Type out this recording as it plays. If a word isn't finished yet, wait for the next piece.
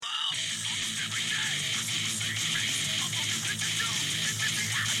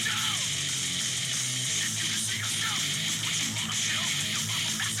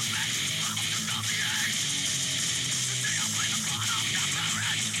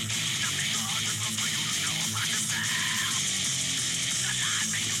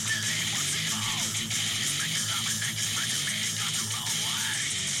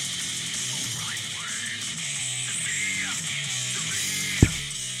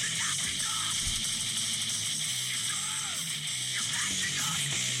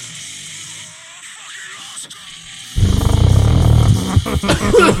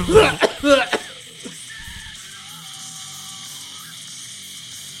Buddy.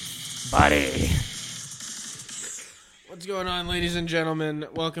 What's going on, ladies and gentlemen?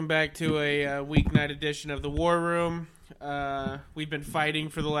 Welcome back to a weeknight edition of the War Room. We've been fighting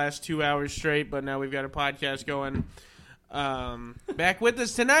for the last 2 hours straight, but now we've got a podcast going. Back with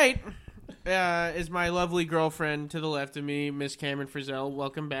us tonight is my lovely girlfriend to the left of me, Miss Cameron Frizzell.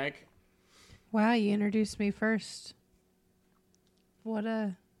 Welcome back. Wow, you introduced me first. What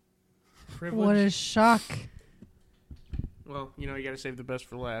a Privilege. What a shock. Well, you know, you got to save the best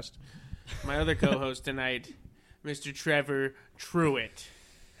for last. My other co-host tonight, Mr. Trevor Truitt.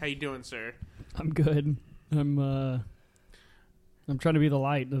 How you doing, sir? I'm good. I'm trying to be the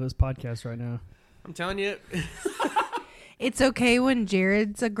light of this podcast right now. I'm telling you. It's okay when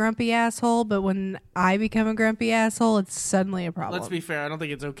Jared's a grumpy asshole, but when I become a grumpy asshole, it's suddenly a problem. Let's be fair. I don't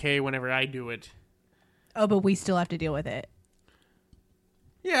think it's okay whenever I do it. Oh, but we still have to deal with it.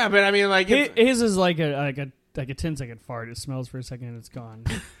 Yeah, but I mean, like... His is like a 10-second fart. It smells for a second and it's gone.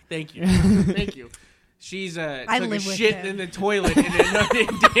 Thank you. Thank you. She's took a shit in the toilet and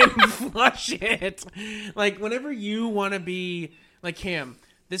it didn't flush it. Like, whenever you want to be... Like, Cam,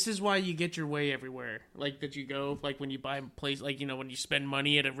 this is why you get your way everywhere. Like, that you go, like, when you buy a place, like, you know, when you spend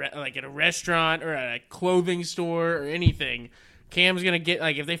money at at a restaurant or at a clothing store or anything, Cam's gonna get,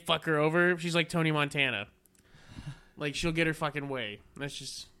 like, if they fuck her over, she's like Tony Montana. Like, she'll get her fucking way.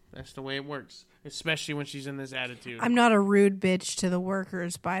 That's the way it works. Especially when she's in this attitude. I'm not a rude bitch to the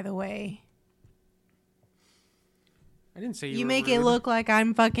workers, by the way. I didn't say you You were make rude. it look like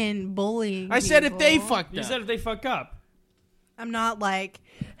I'm fucking bullying I said if they people. fucked up. You said if they fuck up. I'm not like,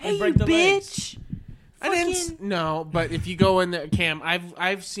 hey, you break the bitch. I didn't. No, but if you go in there, Cam,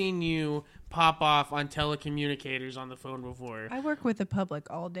 I've seen you pop off on telecommunicators on the phone before. I work with the public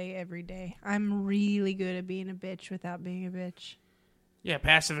all day, every day. I'm really good at being a bitch without being a bitch. Yeah,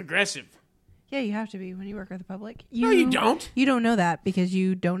 passive aggressive. Yeah, you have to be when you work with the public. No, you don't. You don't know that because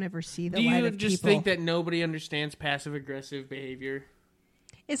you don't ever see the Do light you of just people. think that nobody understands passive aggressive behavior?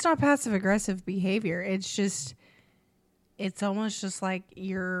 It's not passive aggressive behavior. It's just, it's almost just like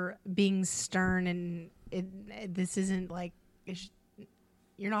you're being stern and this isn't like,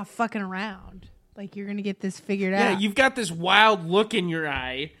 you're not fucking around. Like, you're going to get this figured out. Yeah, you've got this wild look in your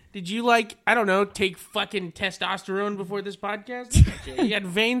eye. Did you, like, I don't know, take fucking testosterone before this podcast? Look at you. You got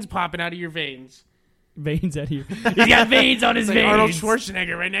veins popping out of your veins. Veins out here. He's got veins on his It's like veins. Arnold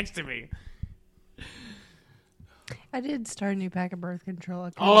Schwarzenegger right next to me. I did start a new pack of birth control.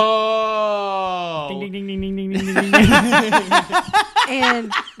 Okay? Oh! Ding, ding, ding, ding, ding, ding, ding, ding, ding.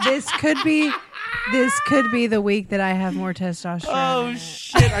 And this could be the week that I have more testosterone. Oh, in it.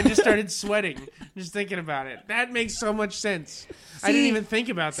 shit. I just started sweating just thinking about it. That makes so much sense. I didn't even think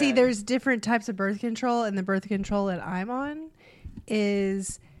about that. See, there's different types of birth control, and the birth control that I'm on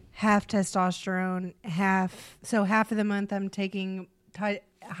is half testosterone, half of the month I'm taking high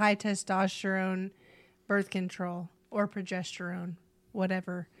testosterone birth control or progesterone,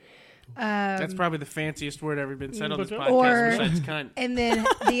 whatever. That's probably the fanciest word ever been said on this podcast Or- besides cunt. And then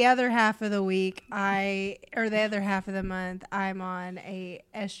the other half of the week, the other half of the month, I'm on a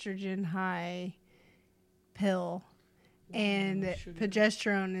estrogen high pill. And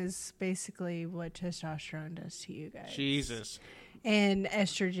progesterone is basically what testosterone does to you guys. Jesus. And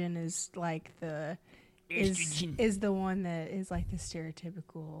estrogen is like is the one that is like the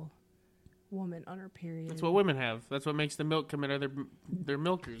stereotypical woman on her period. That's what women have. That's what makes the milk come out of their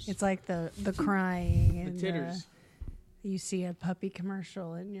milkers. It's like the crying and the titters. You see a puppy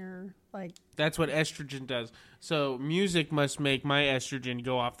commercial and you're like... That's what estrogen does. So music must make my estrogen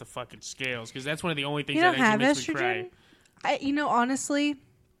go off the fucking scales because that's one of the only things You that don't have actually makes me estrogen? cry. Honestly,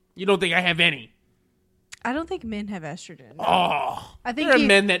 You don't think I have any? I don't think men have estrogen. Oh, I think there are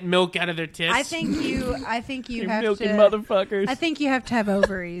men that milk out of their tits. I think you You have milking to... motherfuckers. I think you have to have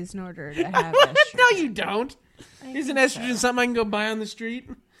ovaries in order to have estrogen. No, you don't. Isn't estrogen something I can go buy on the street?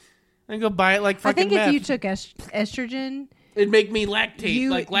 I can go buy it like I fucking think if meth. you took estrogen, It'd make me lactate, you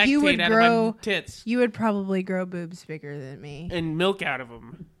lactate would out grow of my tits. You would probably grow boobs bigger than me. And milk out of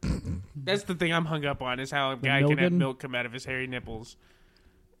them. That's the thing I'm hung up on, is how a guy can have milk come out of his hairy nipples.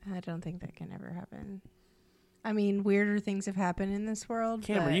 I don't think that can ever happen. I mean, weirder things have happened in this world.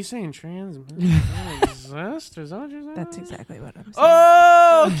 Cam, but are you saying trans exist? Is that what you're saying? that's exactly what I'm saying.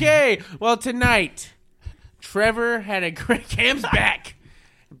 Oh, okay. Well, tonight, Trevor had a great... Cam's back.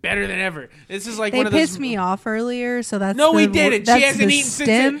 Better than ever. This is like They one of those... pissed me off earlier, so that's No, the, we didn't. That's She hasn't the eaten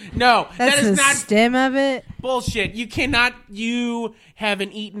stem. since... No, That's that is the not... stem of it. Bullshit. You cannot... You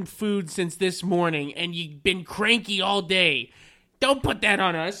haven't eaten food since this morning, and you've been cranky all day. Don't put that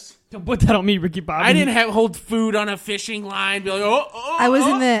on us. Don't put that on me, Ricky Bobby. I didn't hold food on a fishing line. Be like, I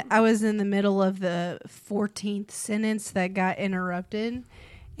was in the middle of the 14th sentence that got interrupted,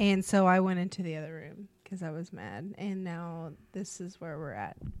 and so I went into the other room because I was mad. And now this is where we're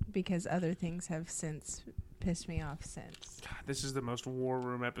at because other things have since pissed me off since. God, this is the most War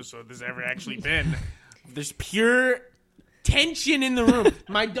Room episode there's ever actually been. There's pure tension in the room.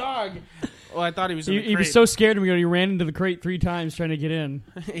 My dog. Oh, I thought he was in the crate. He was so scared of me. He ran into the crate 3 times trying to get in.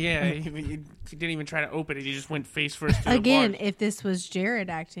 Yeah, he didn't even try to open it. He just went face first to Again, the bar. if this was Jared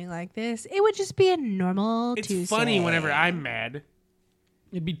acting like this, it would just be a normal Tuesday. It's funny whenever I'm mad.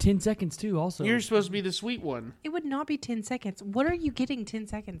 It'd be 10 seconds, too, also. You're supposed to be the sweet one. It would not be 10 seconds. What are you getting 10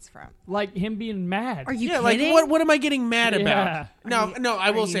 seconds from? Like him being mad. Are you kidding? Like, what am I getting mad about? Yeah. No,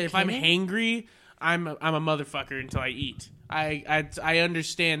 I will say, kidding? if I'm hangry, I'm a motherfucker until I eat. I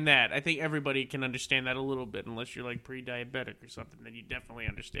understand that. I think everybody can understand that a little bit, unless you're like pre-diabetic or something. Then you definitely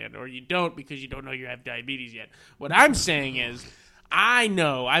understand, or you don't because you don't know you have diabetes yet. What I'm saying is, I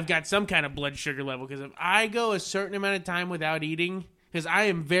know I've got some kind of blood sugar level because if I go a certain amount of time without eating, because I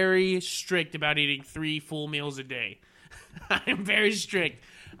am very strict about eating 3 full meals a day. I am very strict.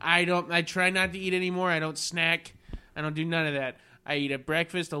 I try not to eat anymore. I don't snack. I don't do none of that. I eat a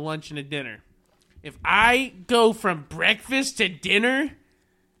breakfast, a lunch, and a dinner. If I go from breakfast to dinner,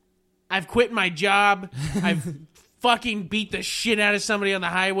 I've quit my job. I've fucking beat the shit out of somebody on the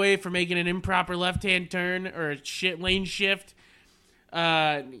highway for making an improper left-hand turn or a shit lane shift.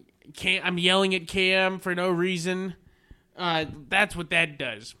 I'm yelling at Cam for no reason. That's what that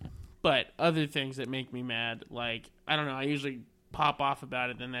does. But other things that make me mad, like, I don't know, I usually pop off about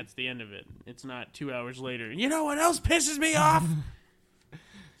it, then that's the end of it. It's not 2 hours later. You know what else pisses me off?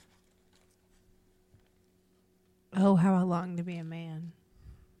 Oh, how I long to be a man.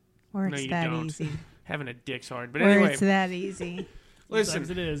 Where it's that easy. Having a dick's hard. But Where anyway. it's that easy. Listen,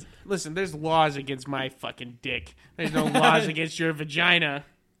 it is. Listen, there's laws against my fucking dick. There's no laws against your vagina.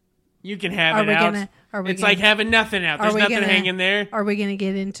 You can have it out. It's like having nothing out. There's nothing hanging there. Are we going to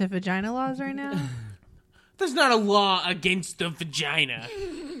get into vagina laws right now? There's not a law against the vagina.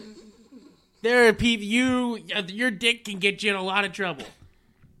 There are people, your dick can get you in a lot of trouble.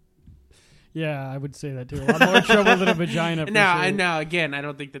 Yeah, I would say that too. A lot more trouble than a vagina. Now, again, I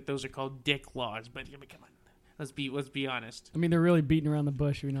don't think that those are called dick laws, but I mean, come on. Let's be honest. I mean, they're really beating around the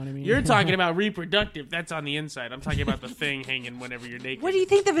bush, you know what I mean? You're talking about reproductive. That's on the inside. I'm talking about the thing hanging whenever you're naked. What do you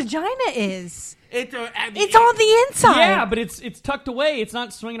think the vagina is? It's on the inside. Yeah, but it's tucked away. It's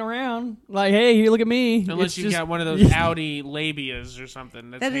not swinging around. Like, hey, here, look at me. Unless you got one of those Audi labias or something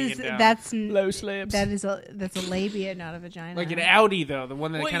that's hanging down. That's low slabs. That's a labia, not a vagina. Like an Audi, though, the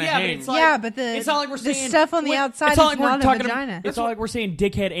one that kind of hangs. But it's not like we're saying the stuff on the outside is not a vagina. It's not like we're saying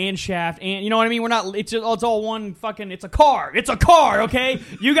dickhead and shaft, and you know what I mean. We're not. It's all one fucking. It's a car. It's a car. Okay,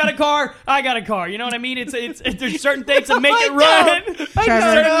 you got a car. I got a car. You know what I mean? There's certain things that make it run.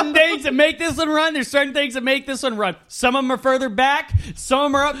 Certain things that make this one run. There's certain things that make this one run. Some of them are further back. Some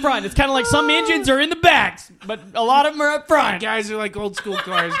of them are up front. It's kind of like some engines are in the backs, but a lot of them are up front. Guys are like old school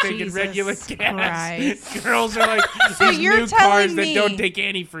cars taking regular gas. Christ. Girls are like these new cars that don't take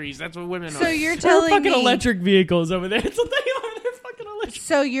antifreeze. That's what women are. So you're telling me fucking electric vehicles over there. That's what they are. They're fucking electric.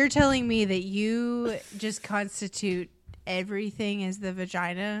 So you're telling me that you just constitute everything as the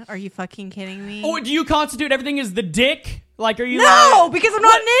vagina? Are you fucking kidding me? Oh, do you constitute everything as the dick? Like, are you? No, because I'm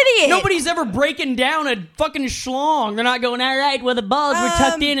not an idiot. Nobody's ever breaking down a fucking schlong. They're not going, all right, well, the balls were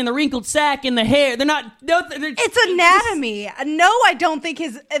tucked in the wrinkled sack in the hair. They're not. It's anatomy. No, I don't think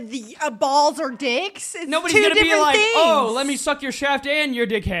his balls are dicks. It's nobody's two gonna be like, things. oh, let me suck your shaft and your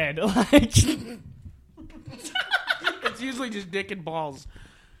dickhead. Like, it's usually just dick and balls.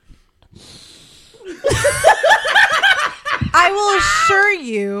 I will assure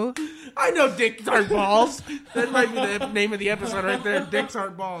you. I know dicks aren't balls. That might be the name of the episode right there. Dicks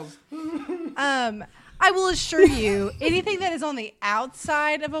aren't balls. I will assure you, anything that is on the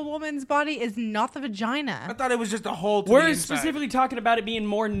outside of a woman's body is not the vagina. I thought it was just a hole to we're the inside. specifically talking about it being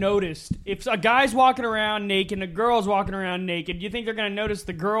more noticed. If a guy's walking around naked and a girl's walking around naked, do you think they're going to notice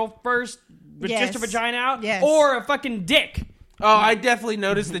the girl first with just her vagina out? Yes. Or a fucking dick? Oh, I definitely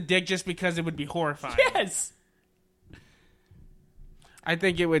noticed the dick just because it would be horrifying. Yes. I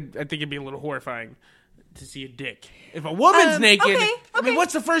think it'd be a little horrifying to see a dick. If a woman's naked, I mean,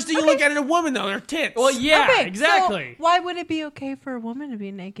 what's the first thing you look at in a woman, though? Her tits. Well, yeah, exactly. So why would it be okay for a woman to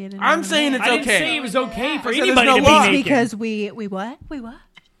be naked? And I'm saying it's I okay. didn't say it was okay for I said anybody there's to no be law. naked. Because we what? We what?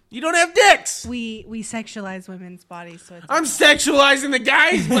 You don't have dicks. We sexualize women's bodies, so it's I'm sexualizing the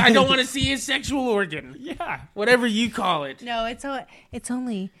guys, but I don't want to see his sexual organ. Yeah. Whatever you call it. No, it's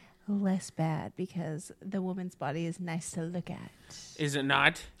only less bad because the woman's body is nice to look at. Is it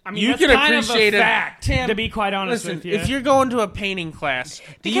not? I mean, you that's can kind appreciate of a it. fact, Tim, to be quite honest listen, with you. if you're going to a painting class, do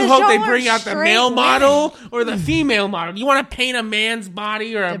Because you hope they y'all bring are out the straight male women. model or the female model? Do you want to paint a man's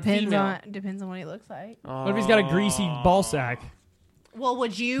body or a female? Depends on what he looks like. What if he's got a greasy ball sack? Well,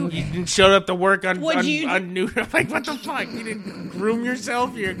 would you? You showed up to work on Would you- nude. Like, what the fuck? You didn't groom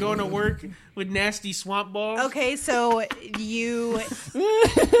yourself? You're going to work with nasty swamp balls? Okay, so you,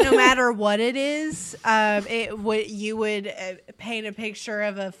 no matter what it is, you would paint a picture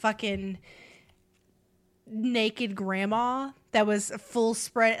of a fucking naked grandma that was full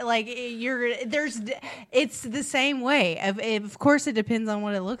spread. Like it's the same way. Of course, it depends on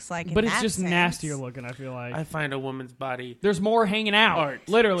what it looks like. But it's just nastier looking, I feel like. I find a woman's body. There's more hanging out. Art.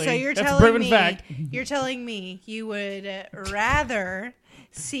 Literally. So you're That's a telling proven me fact. you're telling me you would rather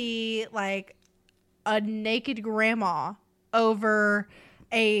see like a naked grandma over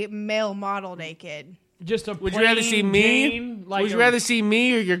a male model naked? Just a Would you rather see me? Jane, like Would you rather see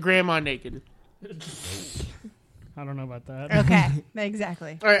me or your grandma naked? I don't know about that. Okay,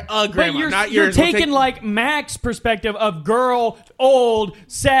 exactly. All right, grandma, But you're, not you're yours. We'll taking take- like Mac's perspective of girl, old,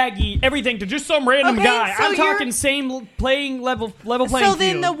 saggy, everything to just some random Okay, guy. so I'm talking you're- same playing level playing So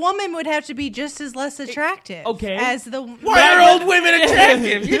then field. the woman would have to be just as less attractive. Okay. As the Why are old women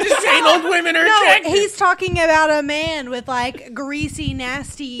attractive? You're just saying old women are No, attractive. he's talking about a man with like greasy,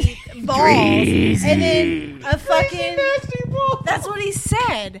 nasty balls, and then a fucking nasty balls. That's what he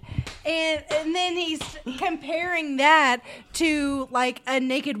said, and then he's comparing that to like a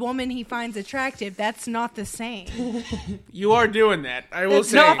naked woman he finds attractive. That's not the same. You are doing that. I will That's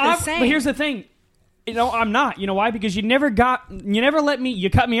say. not But same. here's the thing. I'm not. You know why? Because you never let me, you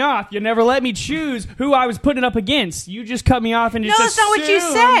cut me off. You never let me choose who I was putting up against. You just cut me off and No, just that's not what you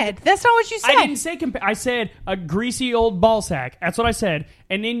assumed- said. That's not what you said. I didn't say I said a greasy old ball sack. That's what I said.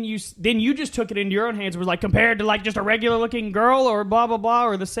 And then you just took it into your own hands. Was like compared to like just a regular looking girl or blah blah blah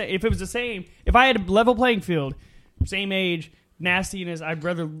or the same. If it was the same, if I had a level playing field, same age, nastiness, I'd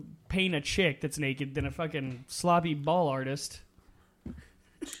rather paint a chick that's naked than a fucking sloppy ball artist.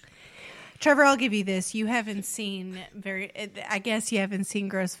 Trevor, I'll give you this. You haven't seen I guess you haven't seen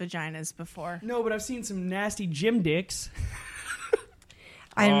gross vaginas before. No, but I've seen some nasty gym dicks.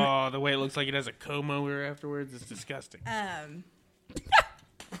 The way it looks like it has a comb over afterwards is disgusting.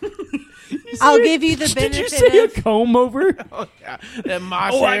 I'll give you the benefit Did you say of a comb over? Oh, yeah. That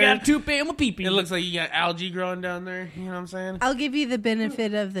moss Oh, I hair. got a toupee on my pee-pee. It looks like you got algae growing down there. You know what I'm saying? I'll give you the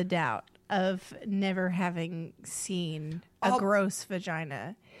benefit of the doubt of never having seen a gross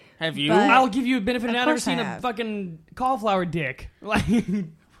vagina. Have you? But- I'll give you a benefit of Of that. I've never course I seen a have. fucking cauliflower dick. Like,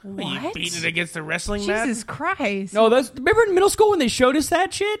 You What? beating it against the wrestling mat? Jesus Christ. no, remember in middle school when they showed us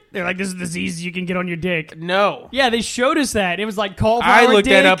that shit? They're like, this is a disease you can get on your dick. No. Yeah, they showed us that. It was like cauliflower I dick. looked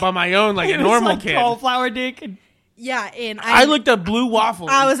that up on my own like a It was normal like kid. cauliflower dick. Yeah, and I looked up blue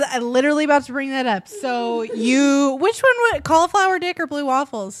waffles. I was literally about to bring that up. So which one would cauliflower dick or blue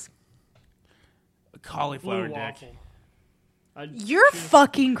waffles? cauliflower Blue dick. waffle. You're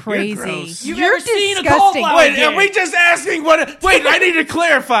fucking crazy. gross. You've You're never seen a disgusting. cauliflower Wait, dick. are we just asking what? Wait, I need to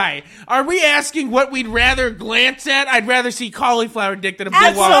clarify. Are we asking what we'd rather glance at? I'd rather see cauliflower dick than a blue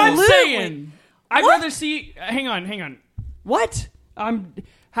That's what I'm waffle. Absolutely. saying. I'd What? rather see. Hang on. What?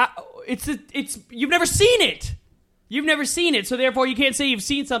 It's. You've never seen it. You've never seen it, so therefore you can't say you've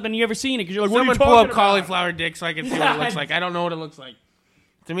seen something you've ever seen it because you're like, Someone what are you pull talking up about? cauliflower dick so I can see what it looks like. I don't know what it looks like.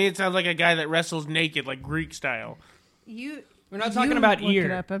 To me, it sounds like a guy that wrestles naked, like Greek style. We're not talking about look ear.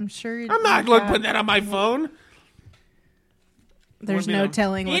 It up. I'm sure. I'm not putting that on my phone. There's Let me no know.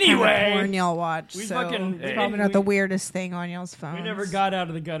 telling what Anyway, kind of porn y'all watch. we So fucking- it's probably not the weirdest thing on y'all's phones. We never got out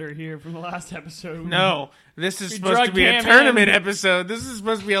of the gutter here from the last episode. No, this is We supposed drug to be a Cam tournament in. episode. This is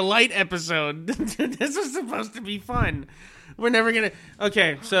supposed to be a light episode. This is supposed to be fun. We're never gonna.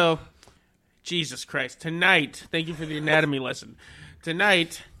 Okay, so Jesus Christ! Tonight, thank you for the anatomy lesson.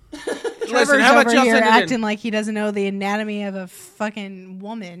 Tonight, Trevor's listen. How about over y'all here send it acting in? like he doesn't know the anatomy of a fucking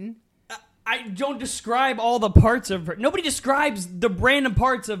woman. I don't describe all the parts of her. Nobody describes the random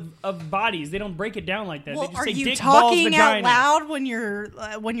parts of bodies. They don't break it down like that. Well, they just are say you dick, balls, talking out vagina. loud when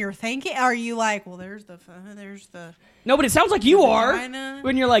you're thinking? Are you like, well, there's the No, but it sounds like you are. vagina?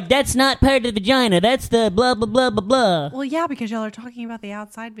 When you're like, that's not part of the vagina. That's the blah, blah, blah, blah, blah. Well, yeah, because y'all are talking about the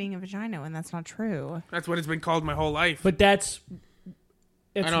outside being a vagina, and that's not true. That's what it's been called my whole life. But that's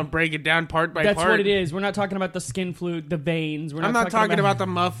I don't break it down part by That's part. what it is. We're not talking about the skin flute, the veins. We're I'm not talking about the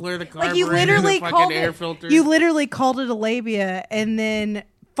muffler, the carburetor, Like you literally the called fucking air it. filter. You literally called it a labia, and then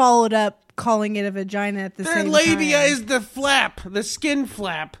followed up calling it a vagina at the Their same labia time. is the flap, the skin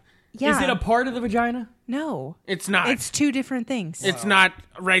flap. Yeah. Is it a part of the vagina? No. It's not. It's two different things. It's not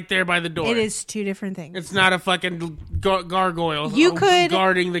right there by the door. It is two different things. It's not a fucking gargoyle You could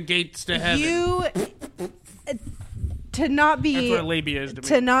guarding the gates to heaven. To not be... That's what a labia is to me.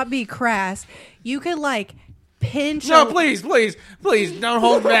 To not be crass, you could, like, pinch... No, please, don't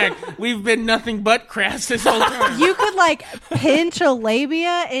hold back. We've been nothing but crass this whole time. You could, like, pinch a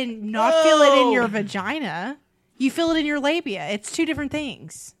labia and not feel it in your vagina. You feel it in your labia. It's two different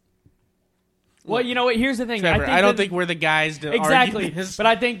things. Well, you know what? Here's the thing. Trevor, I don't think we're the guys to exactly, argue this. but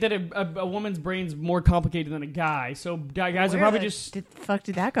I think that a woman's brain's more complicated than a guy. So guys are probably just... Where the fuck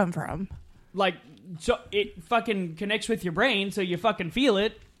did that come from? Like, so it fucking connects with your brain, so you fucking feel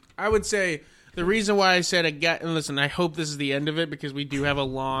it. I would say the reason why I said a guy... And listen, I hope this is the end of it because we do have a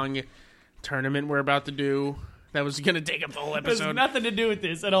long tournament we're about to do. That was going to take up the whole episode. There's nothing to do with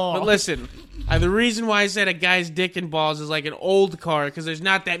this at all. But listen, the reason why I said a guy's dick and balls is like an old car because there's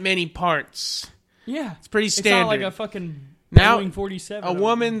not that many parts. Yeah. It's pretty standard. It's not like a fucking now, Boeing 47. A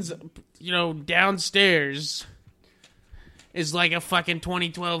woman's, downstairs is like a fucking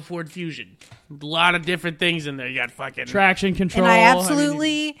 2012 Ford Fusion. A lot of different things in there. You got fucking... traction control. And I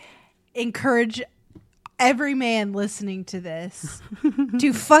absolutely encourage every man listening to this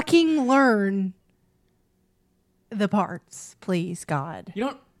to fucking learn the parts, please, God.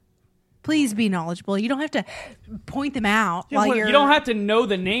 Please be knowledgeable. You don't have to point them out while you're... You don't have to know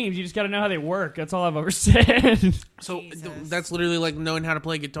the names. You just got to know how they work. That's all I've ever said. So that's literally like knowing how to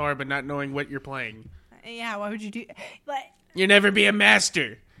play guitar but not knowing what you're playing. Yeah, why would you do... But You'll never be a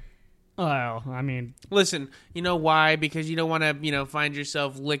master. Well, I mean... Listen, you know why? Because you don't want to, find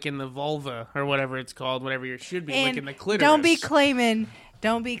yourself licking the vulva or whatever it's called, whatever you should be licking the clitoris. Don't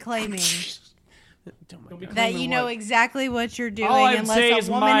be claiming that you know exactly what you're doing unless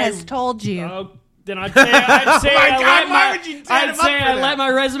a woman has told you. Then I'd say I let my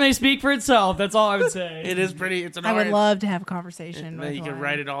resume speak for itself. That's all I would say. It is pretty. It's an I art. would love to have a conversation with you him. can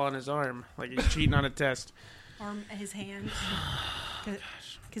write it all on his arm, like he's cheating on a test. Or his hand,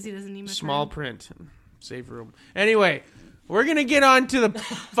 because he doesn't need much Small room. print, save room. Anyway, we're gonna get on to the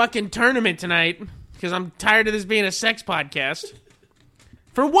fucking tournament tonight because I'm tired of this being a sex podcast.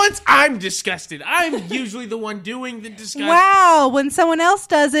 For once, I'm disgusted. I'm usually the one doing the disgust. Wow, when someone else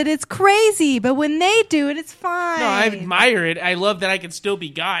does it, it's crazy. But when they do it, it's fine. No, I admire it. I love that I can still be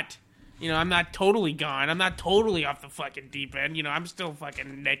got. I'm not totally gone. I'm not totally off the fucking deep end. I'm still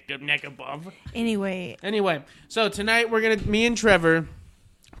fucking neck above. Anyway, so tonight me and Trevor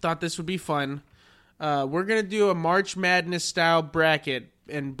thought this would be fun. We're going to do a March Madness style bracket,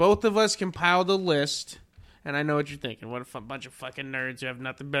 and both of us compiled a list. And I know what you're thinking. What a bunch of fucking nerds who have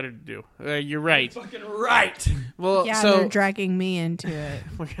nothing better to do. You're right. You're fucking right. Well, yeah, so they're dragging me into it.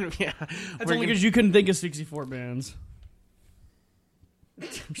 That's only because you couldn't think of 64 bands.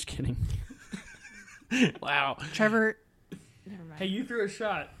 I'm just kidding. Wow. Trevor. Hey, you threw a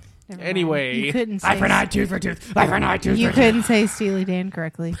shot. Anyway. You couldn't say... Eye for an eye, tooth for tooth. Eye for an eye, tooth for tooth. You couldn't say Steely Dan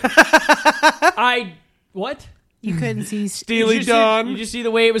correctly. What? You couldn't see Steely Dan. You just see the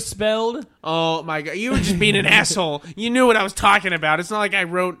way it was spelled? Oh my god, you were just being an asshole. You knew what I was talking about. It's not like I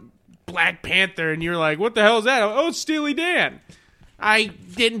wrote Black Panther and you're like, what the hell is that? Oh, it's Steely Dan. I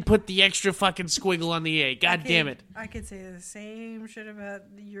didn't put the extra fucking squiggle on the A. God damn it. I could say the same shit about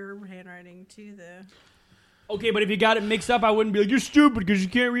your handwriting too, though. Okay, but if you got it mixed up, I wouldn't be like, you're stupid because you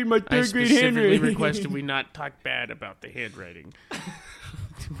can't read my third grade handwriting. I specifically requested we not talk bad about the handwriting.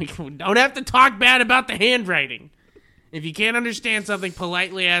 We don't have to talk bad about the handwriting. If you can't understand something,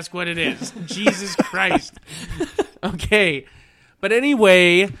 politely ask what it is. Jesus Christ. Okay. But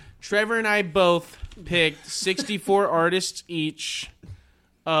anyway, Trevor and I both picked 64 artists each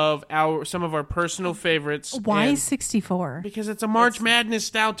of some of our personal favorites. Why 64? Because it's a March Madness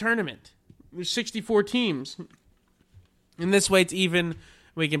style tournament. There's 64 teams. And this way it's even.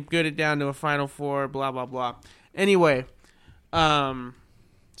 We can get it down to a Final Four, blah, blah, blah. Anyway,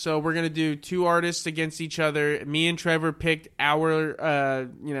 so we're going to do two artists against each other. Me and Trevor picked our,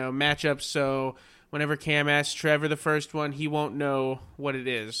 matchups. So whenever Cam asks Trevor the first one, he won't know what it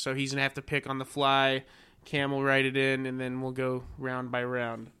is. So he's going to have to pick on the fly. Cam will write it in, and then we'll go round by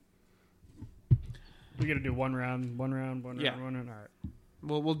round. We got to do one round. All right.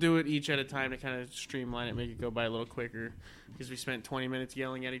 We'll do it each at a time to kind of streamline it, make it go by a little quicker. Because we spent 20 minutes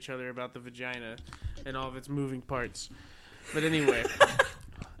yelling at each other about the vagina and all of its moving parts. But anyway...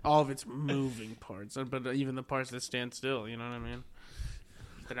 all of its moving parts, but even the parts that stand still, you know what I mean?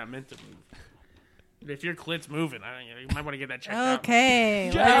 They're not meant to move. If your clit's moving, you might want to get that checked out.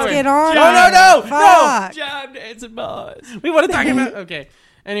 Okay, let's Anyway. get on. No! Job dancing boss. We want to talk about... Okay.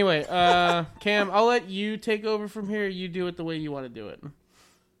 Anyway, Cam, I'll let you take over from here. You do it the way you want to do it.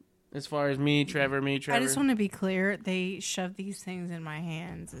 As far as me, Trevor. I just want to be clear. They shoved these things in my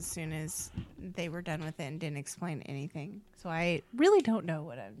hands as soon as they were done with it and didn't explain anything. So I really don't know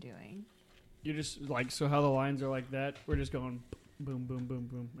what I'm doing. You're just like, so how the lines are like that, we're just going boom, boom, boom,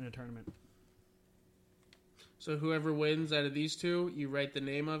 boom in a tournament. So whoever wins out of these two, you write the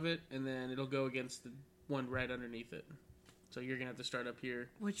name of it, and then it'll go against the one right underneath it. So you're going to have to start up here.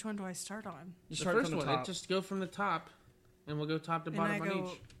 Which one do I start on? The first one. Just go from the top, and we'll go top to bottom on each. And I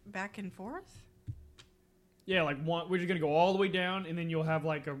go back and forth? Yeah, like we're just going to go all the way down, and then you'll have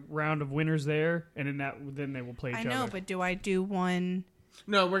like a round of winners there, and then they will play each other. I know, but do I do one...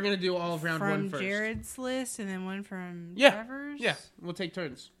 No, we're going to do all of round one first. From Jared's list, and then one from Trevor's? Yeah, we'll take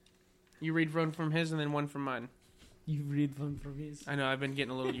turns. You read one from his, and then one from mine. You read one from his. I know, I've been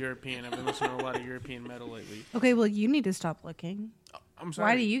getting a little European. I've been listening to a lot of European metal lately. Okay, well, you need to stop looking. I'm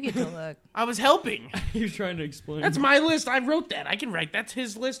sorry. Why do you get to look? I was helping. He was trying to explain. That's my list. I wrote that. I can write. That's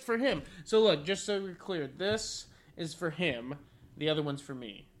his list for him. So look, just so we're clear, this is for him. The other one's for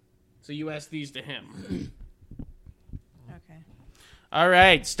me. So you ask these to him. Okay. All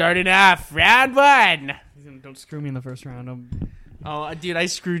right, starting off, round one. Don't screw me in the first round. Oh, dude, I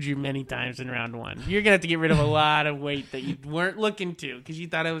screwed you many times in round one. You're going to have to get rid of a lot of weight that you weren't looking to because you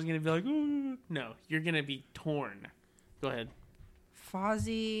thought I was going to be like, ooh. No, you're going to be torn. Go ahead.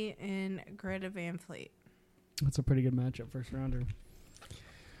 Fozzy and Greta Van Fleet. That's a pretty good matchup, first rounder.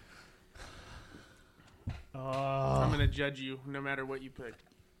 I'm going to judge you no matter what you pick.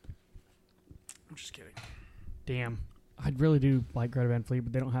 I'm just kidding. Damn. I'd really do like Greta Van Fleet,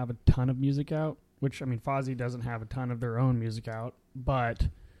 but they don't have a ton of music out. Which, I mean, Fozzy doesn't have a ton of their own music out, but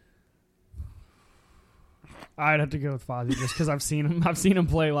I'd have to go with Fozzy just because I've seen him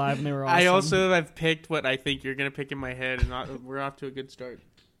play live, and they were awesome. I also have picked what I think you're going to pick in my head, and we're off to a good start.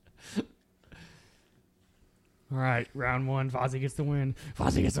 All right, round one, Fozzy gets the win.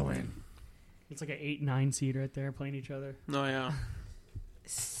 Fozzy gets the win. It's like an 8-9 seed right there playing each other. Oh, yeah.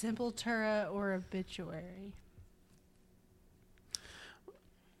 Sepultura or Obituary?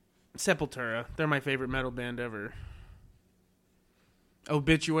 Sepultura. They're my favorite metal band ever.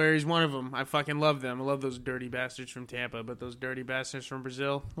 Obituary is one of them. I fucking love them. I love those dirty bastards from Tampa, but those dirty bastards from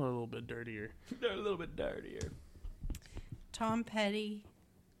Brazil, a little bit dirtier. They're a little bit dirtier. Tom Petty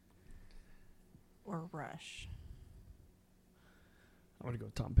or Rush? I want to go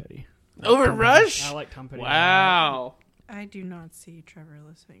with Tom Petty. Over Tom Rush? Petty. I like Tom Petty. Wow. I do not see Trevor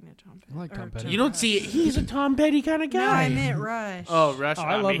listening to Tom Petty. I like Tom Petty. You don't see it. He's a Tom Petty kind of guy. No, I meant Rush. Oh, Rush. Oh,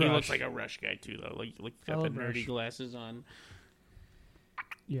 I love Rush. He looks like a Rush guy, too, though. Like got the nerdy glasses on.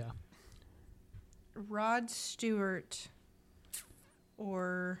 Yeah. Rod Stewart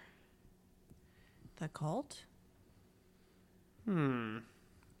or The Cult? Rod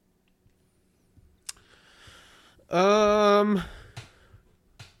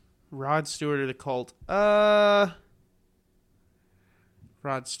Stewart or The Cult?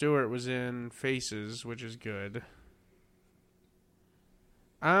 Rod Stewart was in Faces, which is good.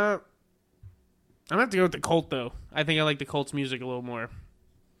 I'm going to have to go with The Cult, though. I think I like The Cult's music a little more.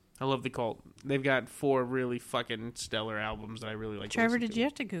 I love The Cult. They've got 4 really fucking stellar albums that I really like. Trevor, did you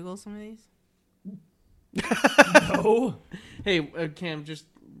have to Google some of these? No. Hey, Cam, just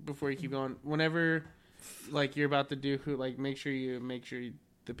before you keep going, whenever like you're about to do who, like make sure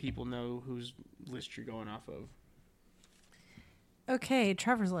the people know whose list you're going off of. Okay,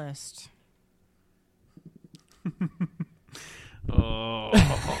 Trevor's list.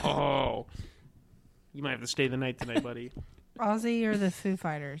 Oh. You might have to stay the night tonight, buddy. Ozzy or the Foo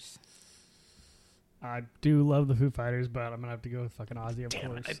Fighters? I do love the Foo Fighters, but I'm going to have to go with fucking Ozzy, of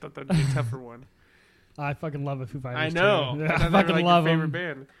course. I thought that would be a tougher one. I fucking love the Foo Fighters, I know. too. I fucking like love your favorite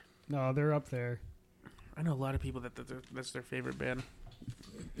them. band. No, they're up there. I know a lot of people that's their favorite band.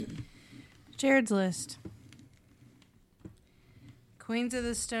 Jared's list. Queens of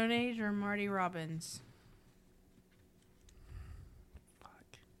the Stone Age or Marty Robbins?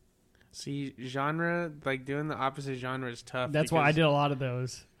 See, genre, like doing the opposite genre is tough. That's why I did a lot of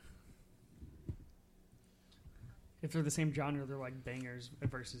those. If they're the same genre, they're like bangers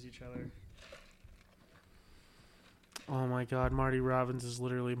versus each other. Oh my God, Marty Robbins is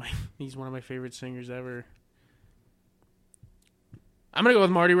literally he's one of my favorite singers ever. I'm going to go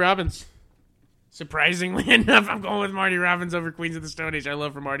with Marty Robbins. Surprisingly enough, I'm going with Marty Robbins over Queens of the Stone Age. I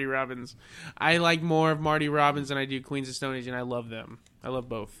love for Marty Robbins. I like more of Marty Robbins than I do Queens of the Stone Age, and I love them. I love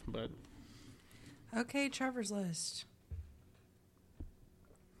both, but... Okay, Trevor's list.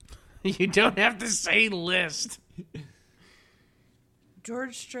 You don't have to say list.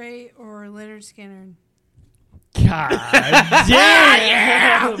 George Strait or Leonard Skinner? God damn!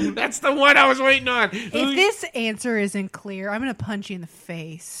 Yeah! That's the one I was waiting on. If this answer isn't clear, I'm going to punch you in the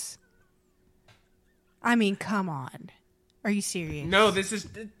face. I mean, come on. Are you serious? No, this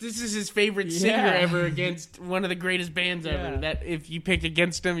is his favorite singer ever against one of the greatest bands ever. That if you pick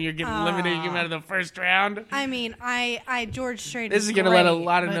against him, you're getting eliminating him out of the first round. I mean, I George Strait. This is gonna let a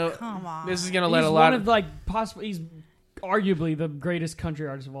lot of know. Come on. This is gonna let a He's lot one of like possibly. He's arguably the greatest country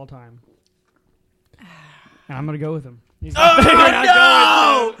artist of all time. And I'm gonna go with him. He's no!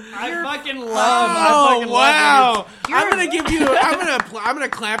 I fucking love. Oh wow! I'm gonna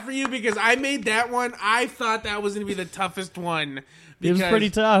clap for you because I made that one. I thought that was gonna be the toughest one. It was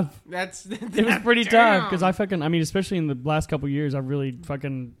pretty tough. It was pretty tough because I mean, especially in the last couple of years, I really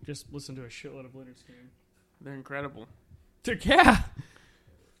fucking just listened to a shitload of Leonard Skinner. They're incredible. Yeah.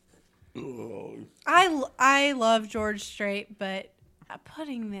 I love George Strait, but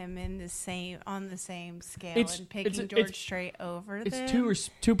putting them on the same scale and picking George Strait over them. It's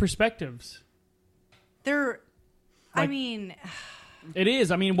two perspectives. I mean, it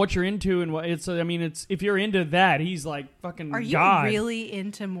is. I mean, what you're into and what it's. I mean, it's if you're into that, he's like fucking. Are you God. really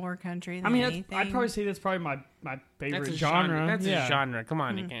into more country than anything? I'd probably say that's probably my favorite That's genre. That's his genre. Come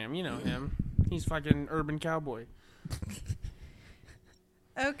on, Cam. You know him. He's fucking urban cowboy.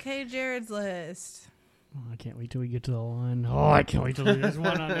 Okay, Jared's list. Oh, I can't wait till we get to the one. Oh, I can't wait till there's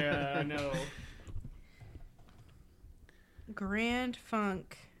one on there. I know. Grand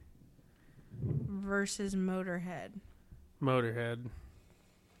Funk versus Motorhead. Motorhead.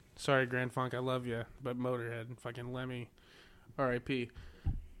 Sorry, Grand Funk, I love you, but Motorhead, fucking Lemmy, R.I.P.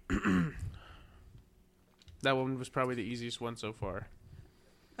 That one was probably the easiest one so far.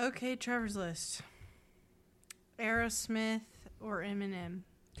 Okay, Trevor's list. Aerosmith or Eminem?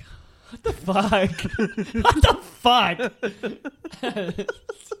 What the fuck? What the fuck?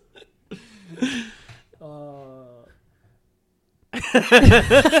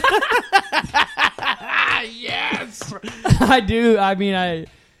 Yes! I do. I mean,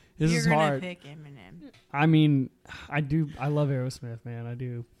 this You're is hard. Pick Eminem. I mean, I do. I love Aerosmith, man. I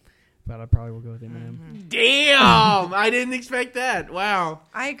do. But I probably will go with Eminem. Mm-hmm. Damn! I didn't expect that. Wow.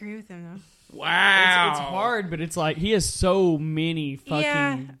 I agree with him, though. Wow. It's hard, but it's like he has so many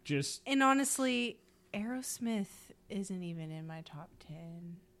fucking just. And honestly, Aerosmith isn't even in my top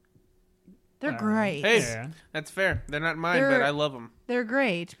 10. They're great. Hey, that's fair. They're not mine, but I love them. They're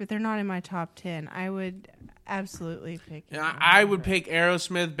great, but they're not in my top 10. I would absolutely pick I would pick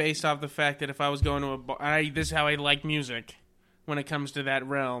Aerosmith based off the fact that if I was going to a bar, this is how I like music when it comes to that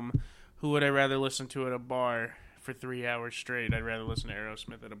realm. Who would I rather listen to at a bar for 3 hours straight? I'd rather listen to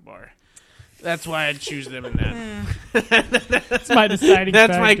Aerosmith at a bar. That's why I'd choose them in that. That's my deciding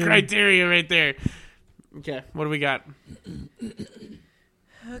That's factor. my criteria right there. Okay, what do we got?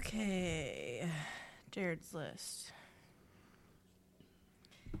 Okay. Jared's list.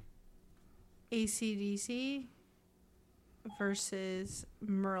 AC/DC versus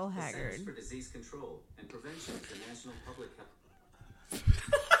Merle Haggard. Centers for Disease Control and Prevention of the National Public Health.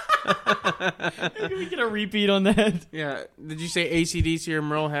 Can we get a repeat on that? Yeah. Did you say AC/DC or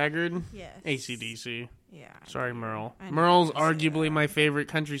Merle Haggard? Yes. AC/DC. Yeah. Sorry, Merle. I know Merle's you said arguably that. my favorite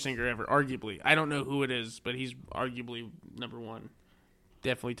country singer ever. Arguably. I don't know who it is, but he's arguably number one.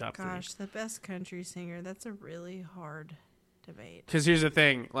 Definitely top three. Gosh, the best country singer. That's a really hard debate. Because here's the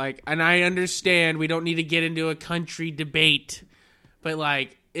thing. And I understand we don't need to get into a country debate, but,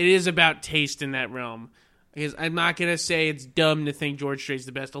 it is about taste in that realm. Because I'm not going to say it's dumb to think George Strait's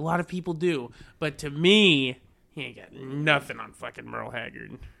the best. A lot of people do. But to me, he ain't got nothing on fucking Merle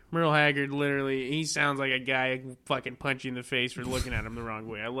Haggard. Merle Haggard, literally, he sounds like a guy I can fucking punch you in the face for looking at him the wrong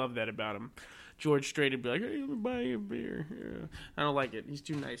way. I love that about him. George Strait would be like, hey, let me buy you a beer. Yeah. I don't like it. He's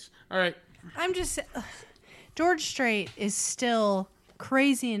too nice. All right. I'm just... George Strait is still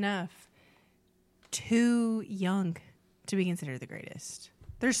crazy enough too young to be considered the greatest.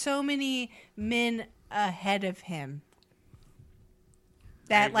 There's so many men ahead of him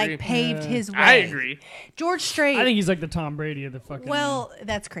that paved his way. I agree. George Strait. I think he's like the Tom Brady of the fucking. Well,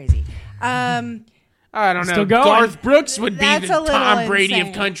 that's crazy. I don't know. Still going. Garth Brooks would be That's the a little Tom Brady insane.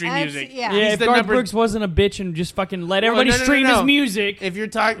 of country That's- music. yeah. Yeah, He's if the Garth Brooks wasn't a bitch and just fucking let everybody stream his music. If you're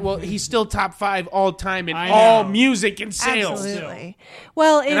talking, well, he's still top 5 all time in I all know. music and sales. Absolutely.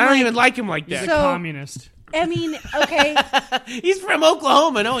 Well, And I don't even like him like He's that. a So- communist. I mean, okay, He's from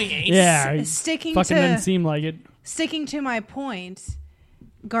Oklahoma. No, he ain't. Yeah, he sticking fucking to- doesn't seem like it. sticking to my point,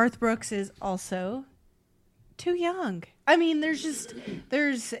 Garth Brooks is also too young. I mean,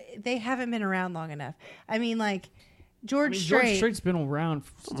 they haven't been around long enough. I mean, George Strait. George Strait's been around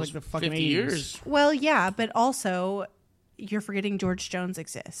since the fucking 50 80s. years. Well, yeah, but also you're forgetting George Jones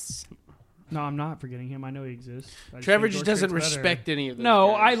exists. No, I'm not forgetting him. I know he exists. Trevor think just George doesn't Strait's respect better. any of those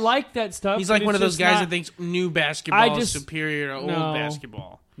No, guys. I like that stuff. He's but like one it's of those just guys not- that thinks new basketball I is just- superior to old No.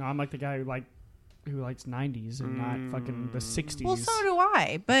 basketball. No, I'm like the guy who who likes 90s and not fucking the 60s. Well, so do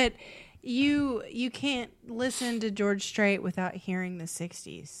I. But you can't listen to George Strait without hearing the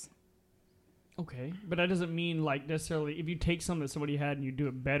 60s. Okay, but that doesn't mean like necessarily if you take something that somebody had and you do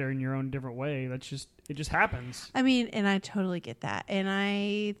it better in your own different way. It just happens. I mean, and I totally get that, and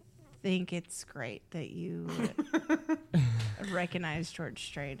I think it's great that you recognize George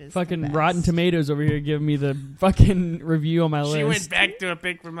Strait as fucking the best. Rotten Tomatoes over here giving me the fucking review on my list. She went back to a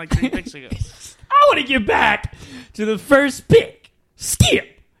pick from like 3 picks ago. I want to get back to the first pick.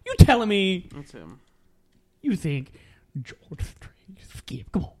 Skip. You telling me? That's him. You think George Strait?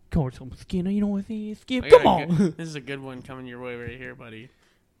 Skip. Come on. Come on, Skinner. You know what it is? Skip. Come on. This is a good one coming your way right here, buddy.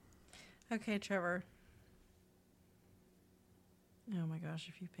 Okay, Trevor. Oh my gosh,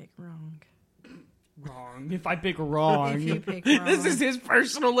 if you pick wrong. Wrong. If I pick wrong. If you pick wrong. This is his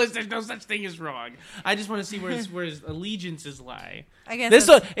personal list. There's no such thing as wrong. I just want to see where his allegiances lie. I guess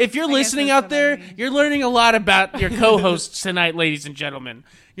if you're listening out there, you're learning a lot about your co-hosts tonight, ladies and gentlemen.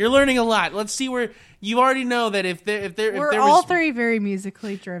 You're learning a lot. Let's see where you already know that if we're all three very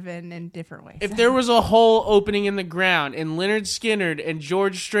musically driven in different ways. If there was a hole opening in the ground and Leonard Skinner and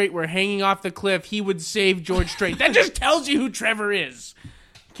George Strait were hanging off the cliff, he would save George Strait. That just tells you who Trevor is.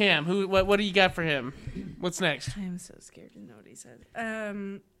 Cam, what do you got for him? What's next? I am so scared to know what he said.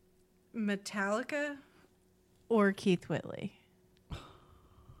 Metallica or Keith Whitley?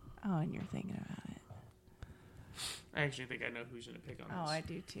 Oh, and you're thinking about it. I actually think I know who's going to pick on this. Oh, I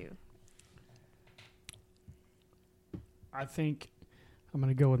do too. I think I'm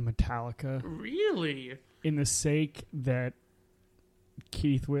going to go with Metallica. Really? In the sake that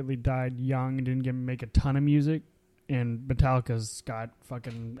Keith Whitley died young and didn't get to make a ton of music. And Metallica's got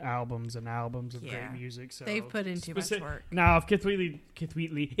fucking albums and albums of great music. So they've put in too much work. Now, if Keith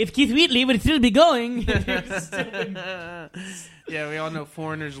Whitley would still be going. Yeah, we all know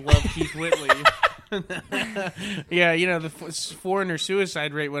foreigners love Keith Whitley. Yeah, you know, the foreigner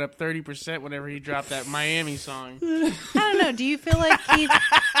suicide rate went up 30% whenever he dropped that Miami song. I don't know. Do you feel like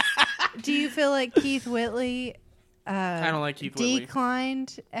Keith Whitley I don't like Keith Whitley.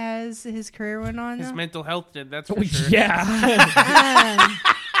 Declined as his career went on? His mental health did, that's for sure. Yeah.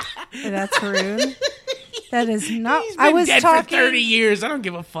 That's rude. That is not. He's been dead for 30 years. I don't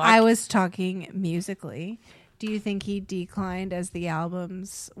give a fuck. I was talking musically. Do you think he declined as the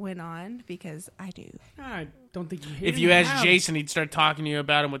albums went on? Because I do. I don't think he if you asked Jason, he'd start talking to you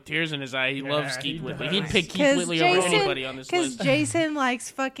about him with tears in his eye. He loves Keith Whitley. He'd pick Keith Whitley over anybody on this list. Because Jason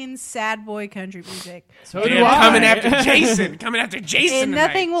likes fucking sad boy country music. So do I. Coming after Jason. And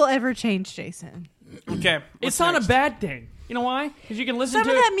nothing will ever change Jason. Okay. It's not a bad thing. You know why? Because you can listen to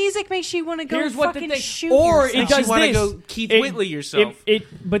some of that music makes you want to go fucking shoot or yourself. it does want to this. go Keith Whitley yourself.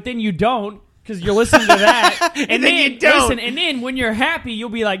 But then you don't. Because you're listening to that, and then you don't. Listen, and then when you're happy, you'll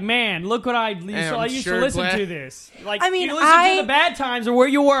be like, "Man, look what I used to listen to this." Like, I mean, you listen to the bad times or where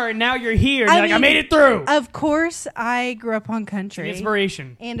you were, and now you're here. And you're like, I made it through. Of course, I grew up on country,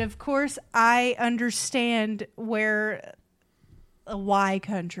 inspiration, and of course, I understand why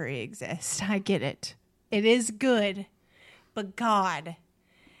country exists. I get it. It is good, but God,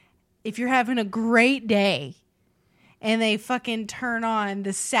 if you're having a great day. And they fucking turn on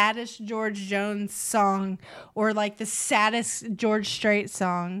the saddest George Jones song or like the saddest George Strait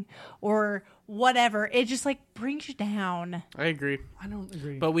song or whatever. It just like brings you down. I agree. I don't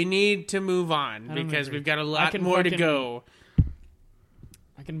agree. But we need to move on because we've got a lot more to go.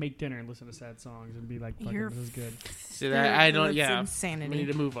 I can make dinner and listen to sad songs and be like, fucking, this is good. See that? I don't, That's insanity. We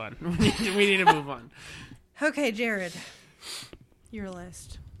need to move on. we need to move on. Okay, Jared. Your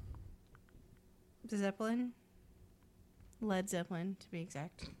list. Zeppelin. Led Zeppelin, to be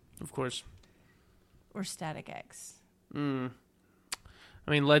exact. Of course. Or Static X. I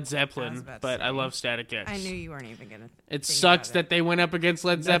mean, Led Zeppelin, but I love Static X. I knew you weren't even going to It sucks that they went up against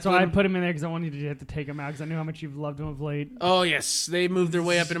Led Zeppelin. That's why I put him in there, because I wanted you to have to take him out, because I knew how much you've loved him of late. Oh, yes. They moved their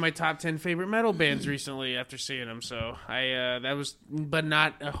way up into my top 10 favorite metal bands recently after seeing them, so that was, but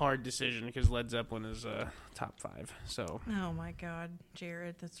not a hard decision, because Led Zeppelin is top 5, so. Oh, my God.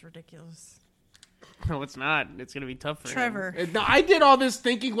 Jared, that's ridiculous. No, it's not. It's going to be tough for Trevor. him. No, I did all this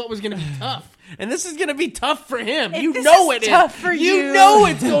thinking what was going to be tough. And this is going to be tough for him. If you this know is it tough is. for You know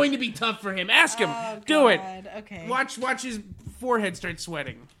it's going to be tough for him. Ask him. Oh, Do it. Okay. Watch his forehead start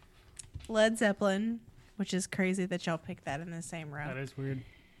sweating. Led Zeppelin, which is crazy that y'all picked that in the same row. That is weird.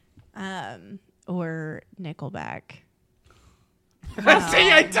 Or Nickelback. See,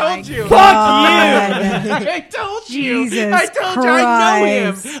 I told you. Fuck you. I told you. Jesus I told you.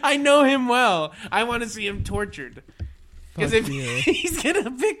 Christ. I know him well. I want to see him tortured. Because if he's going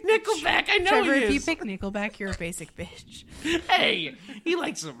to pick Nickelback, I know Trevor, he is. if you pick Nickelback, you're a basic bitch. Hey, he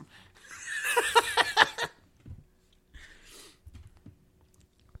likes them.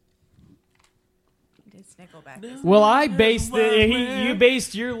 It's Nickelback. Well, I based you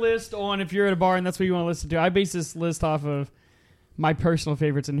based your list on if you're at a bar and that's what you want to listen to. I based this list off of my personal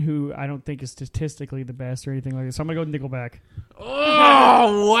favorites and who I don't think is statistically the best or anything like that. So I'm gonna go with Nickelback.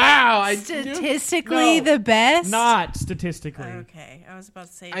 Oh wow! Statistically the best? Not statistically. Okay, I was about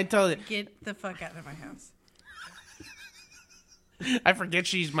to say. I told you. Get the fuck out of my house. I forget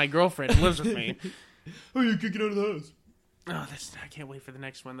she's my girlfriend and lives with me. Oh, you can't get out of the house. Oh, I can't wait for the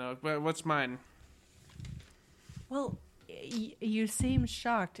next one though. But what's mine? Well, you seem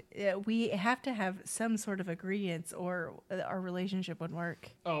shocked. We have to have some sort of ingredients, or our relationship wouldn't work.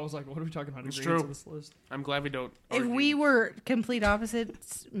 Oh, I was like, what are we talking about? It's Ingredients true. on this list? I'm glad we don't. If argue. we were complete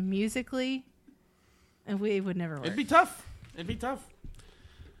opposites musically, it would never work. It'd be tough. It'd be tough.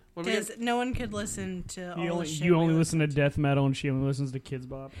 Because no one could listen to all the shit. You only we listen to death metal, and she only listens to Kids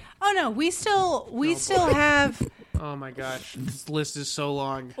Bop. Oh no, we still have. Oh my gosh, this list is so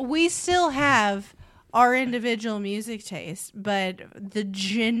long. We still have our individual music taste, but the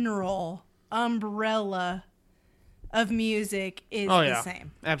general umbrella of music is the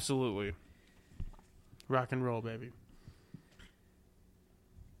same. Absolutely. Rock and roll, baby.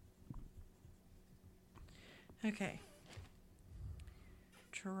 Okay.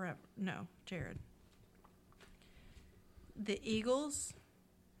 Jared. The Eagles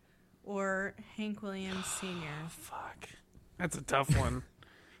or Hank Williams Sr.? Fuck. That's a tough one.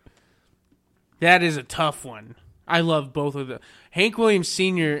 That is a tough one. I love both of them. Hank Williams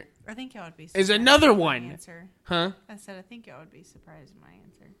Sr. I think y'all would be surprised is another at my one. answer. Huh? I said I think y'all would be surprised at my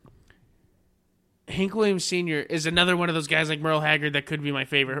answer. Hank Williams Sr. is another one of those guys like Merle Haggard that could be my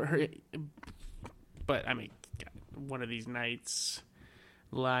favorite. But, I mean, one of these nights...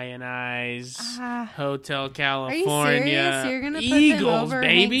 Lion Eyes, Hotel California, are you serious? You're gonna put Eagles, them over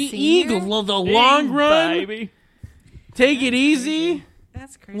baby, Hank Sr.? Eagles, the long run, baby. Take it easy. Crazy.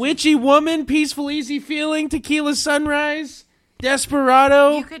 That's crazy. Witchy Woman, Peaceful Easy Feeling, Tequila Sunrise,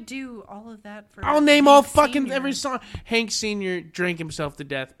 Desperado. You could do all of that for. I'll name Hank all fucking Sr. every song. Hank Sr. drank himself to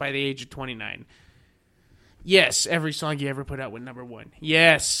death by the age of 29. Yes, every song he ever put out went number one.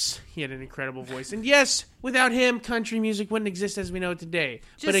 Yes, he had an incredible voice. And yes, without him, country music wouldn't exist as we know it today.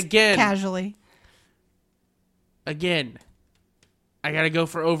 Just but again, casually. I gotta go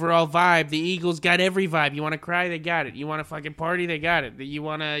for overall vibe. The Eagles got every vibe. You want to cry? They got it. You want to fucking party? They got it. You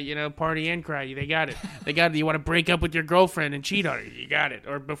want to, party and cry? They got it. They got it. You want to break up with your girlfriend and cheat on her? You got it.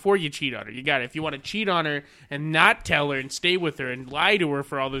 Or before you cheat on her, you got it. If you want to cheat on her and not tell her and stay with her and lie to her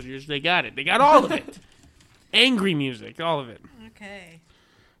for all those years, they got it. They got all of it. Angry music, all of it. Okay.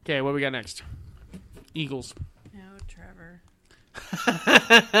 Okay, what we got next? Eagles. No, Trevor.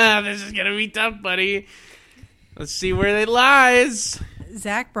 This is gonna be tough, buddy. Let's see where it lies.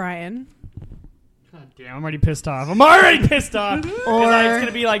 Zach Bryan. God damn, I'm already pissed off. Or it's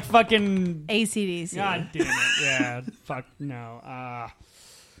gonna be like fucking AC/DC. God damn it. Yeah, fuck no.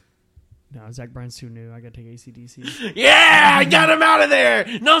 No, Zach Bryan's too new. I gotta take AC/DC. Yeah, I got him out of there.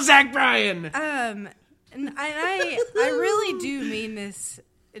 No Zach Bryan. And I really do mean this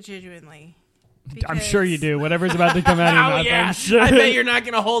genuinely. I'm sure you do. Whatever's about to come out of your mouth, yeah. I'm sure. I bet you're not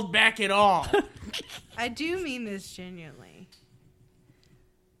going to hold back at all. I do mean this genuinely.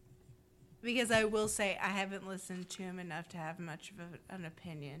 Because I will say I haven't listened to him enough to have much of an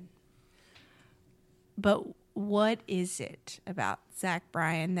opinion. But what is it about Zach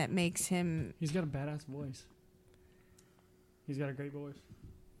Bryan that makes him... He's got a badass voice. He's got a great voice.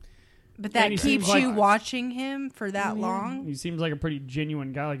 But that keeps you watching him for that long? He seems like a pretty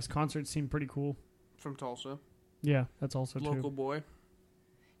genuine guy. Like his concerts seem pretty cool. From Tulsa. Yeah, that's also true. Local boy.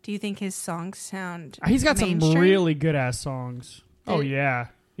 Do you think his songs sound He's got mainstream? some really good ass songs. Oh yeah.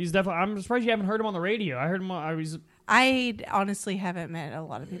 He's definitely I'm surprised you haven't heard him on the radio. I heard him I honestly haven't met a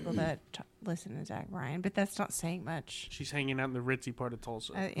lot of people that listen to Zach Bryan, but that's not saying much. She's hanging out in the ritzy part of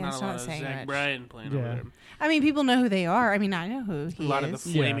Tulsa. It's not a lot of saying Zach much. Bryan playing over there. I mean, people know who they are. I mean, I know who he is. A lot of the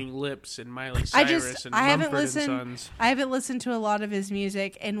Flaming Lips and Miley Cyrus and I haven't Mumford listened. and Sons. I haven't listened to a lot of his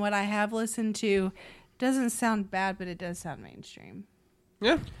music, and what I have listened to doesn't sound bad, but it does sound mainstream.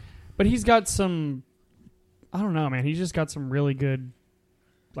 Yeah, but he's got some. I don't know, man. He's just got some really good,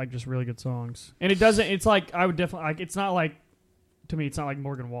 just really good songs. And it doesn't. It's like I would definitely it's not like to me. It's not like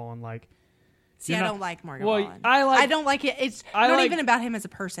Morgan Wallen. See, I don't like Morgan Wallen. I don't like it. It's not even about him as a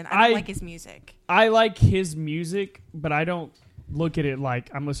person. I don't like his music. I like his music, but I don't look at it like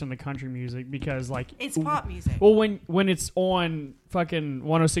I'm listening to country music because it's pop music. Well, when it's on fucking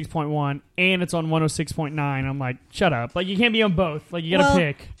 106.1 and it's on 106.9, I'm like, shut up. You can't be on both. You got to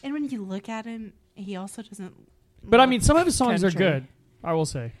pick. And when you look at him, he also doesn't. But I mean, some of his songs are good. I will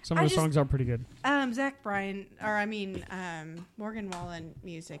say some of the songs are pretty good. Zach Bryan, Morgan Wallen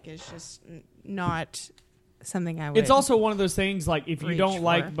music is just not something I would. It's also one of those things like if you don't for.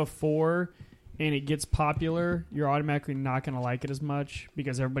 like before and it gets popular, you're automatically not going to like it as much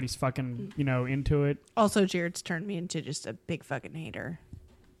because everybody's fucking into it. Also, Jared's turned me into just a big fucking hater.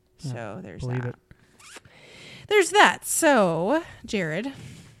 So there's that. It. There's that. So Jared,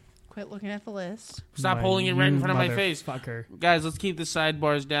 quit looking at the list. Stop holding it right in front of my face. Fucker. Guys, let's keep the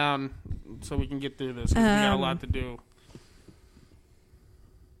sidebars down so we can get through this. 'Cause we got a lot to do.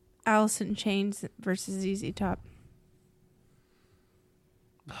 Alice in Chains versus ZZ Top.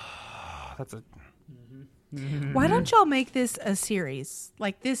 That's a... Why don't y'all make this a series?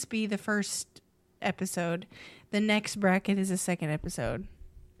 Like this be the first episode. The next bracket is the second episode.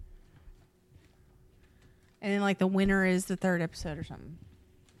 And then, like, the winner is the third episode or something.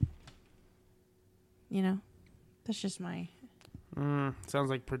 That's just my...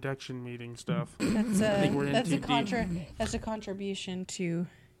 sounds like production meeting stuff. That's a contribution to...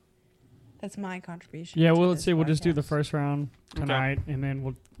 That's my contribution. Yeah, to well, let's this see. We'll just do the podcast. first round tonight, and then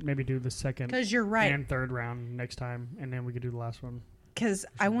we'll maybe do the second 'Cause you're right. and third round next time, and then we could do the last one. Because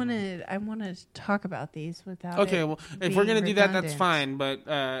I want to talk about these without. Okay, well, if we're gonna do that, that's fine. But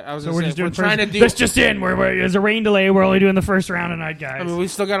I was So we're trying to do. This just in. There's a rain delay. We're only doing the first round tonight, guys. I mean, we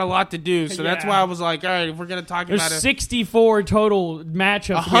still got a lot to do, so that's why I was like, all right, if we're gonna talk There's about it, 64 total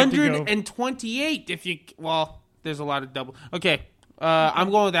matchups. 128. If you there's a lot of double. Okay,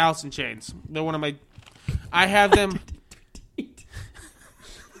 I'm going with Alice in Chains. They're one of my. I have them.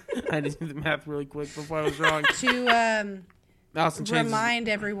 I did the math really quick before I was wrong. To Alice in Chains remind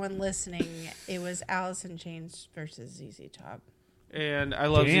everyone listening, it was Alice in Chains versus ZZ Top. And I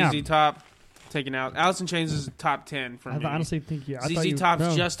love ZZ Top. Taking out Alice in Chains is top 10 for me. I honestly think ZZ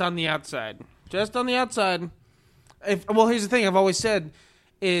Top's just on the outside. Just on the outside. Here's the thing I've always said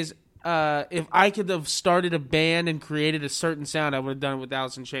is if I could have started a band and created a certain sound, I would have done it with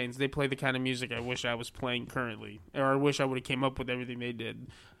Alice in Chains. They play the kind of music I wish I was playing currently, or I wish I would have came up with everything they did.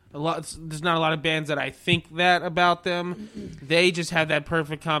 There's not a lot of bands that I think that about them. They just have that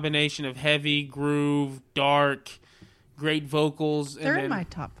perfect combination of heavy, groove, dark, great vocals. They're in my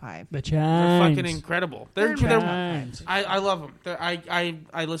top 5. The They're fucking incredible. Chimes. I love them.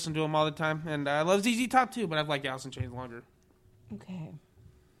 I listen to them all the time, and I love ZZ Top too. But I've liked Alice in Chains longer. Okay,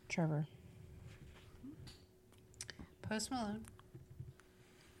 Trevor. Post Malone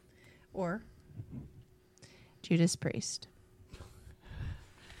or Judas Priest.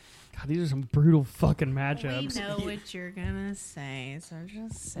 God, these are some brutal fucking matchups. We know what you're gonna say, so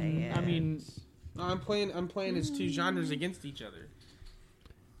just say it. I mean, no, I'm playing as two genres against each other.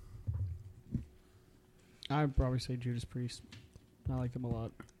 I'd probably say Judas Priest. I like them a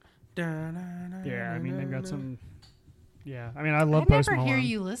lot. Yeah, I mean they've got some. Yeah, I mean I love Post Malone. I never hear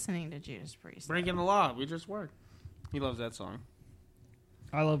you listening to Judas Priest. Breaking the Law. We just were. He loves that song.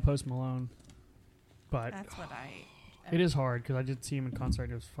 I love Post Malone, but that's what it is hard because I did see him in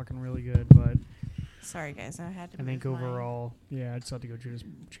concert. It was fucking really good, but sorry guys, I had to. I think overall, yeah, I'd still have to go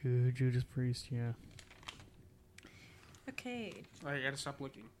Judas Priest. Yeah. Okay. I gotta stop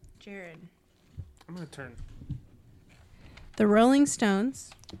looking. Jared. I'm gonna turn. The Rolling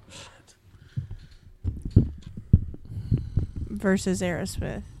Stones versus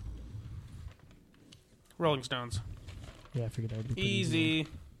Aerosmith. Rolling Stones. Yeah, I figured that would be pretty easy.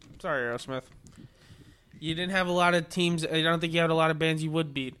 Sorry, Aerosmith. You didn't have a lot of teams. I don't think you had a lot of bands you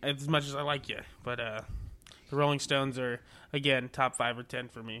would beat as much as I like you. But the Rolling Stones are, again, top 5 or 10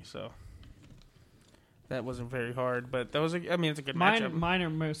 for me. So that wasn't very hard. But that was, it's a good matchup. Mine are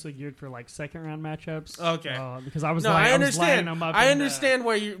mostly geared for like second round matchups. Okay. Because I was I understand. I was lining them up. I understand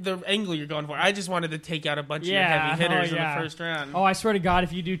where the angle you're going for. I just wanted to take out a bunch of your heavy hitters in the first round. Oh, I swear to God,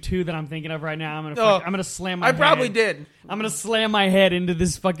 if you do 2 that I'm thinking of right now, I'm gonna slam my head. I probably did. I'm gonna slam my head into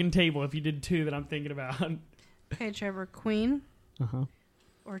this fucking table if you did 2 that I'm thinking about. Okay, Trevor, Queen Uh-huh.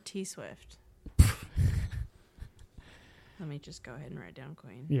 or T Swift? Let me just go ahead and write down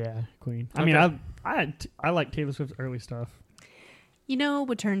Queen. Yeah, Queen. Okay. I mean, I like Taylor Swift's early stuff. You know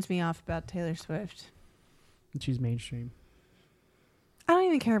what turns me off about Taylor Swift? She's mainstream. I don't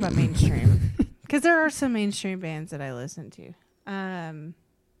even care about mainstream because there are some mainstream bands that I listen to.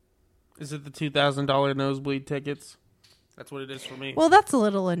 Is it the $2,000 nosebleed tickets? That's what it is for me. Well, that's a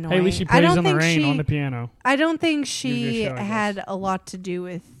little annoying. Hey, at least she plays on the rain on the piano. I don't think she Show, had a lot to do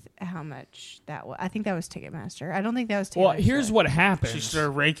with how much that was. I think that was Ticketmaster. I don't think that was Taylor Well, here's Swift. what happens. She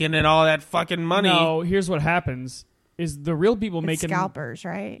started raking in all that fucking money. No, here's what happens is the real people It's making scalpers,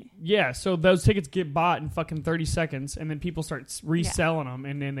 right? Yeah, so those tickets get bought in fucking 30 seconds, and then people start reselling them,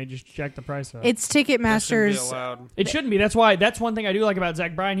 and then they just jack the price up. It's Ticketmaster's. It shouldn't be. That's why. That's one thing I do like about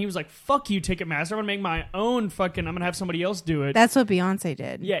Zach Bryan. He was like, "Fuck you, Ticketmaster. I'm gonna make my own fucking. I'm gonna have somebody else do it." That's what Beyonce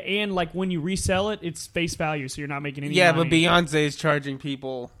did. Yeah, and like when you resell it, it's face value, so you're not making any. Yeah, money. but Beyonce is charging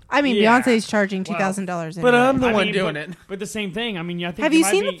people. I mean, Yeah. Beyonce's charging $2,000. But I'm the I one mean, doing but, it. But the same thing. I mean, I think. Have you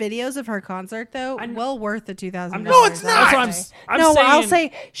might seen be, the videos of her concert though? Well worth the $2,000. No, it's not. That's what I'm no, saying. I'll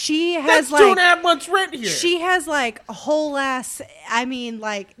say she has That's like 2.5 months rent here. she has like a whole ass. I mean,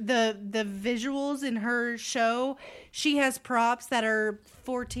 like the visuals in her show. She has props that are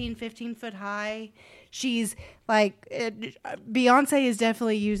 14, 15 foot high. She's like Beyonce is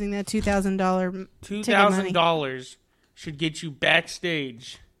definitely using that $2,000. $2,000 should get you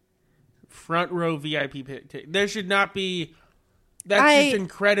backstage, front row VIP. There should not be. That's just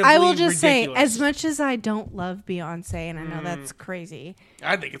incredibly I will just ridiculous. say, as much as I don't love Beyonce, and I know that's crazy.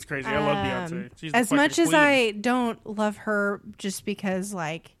 I think it's crazy. I love Beyonce. She's the As fucking much as queen. I don't love her, just because,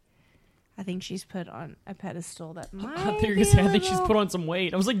 like, I think she's put on a pedestal that might. I think she's put on some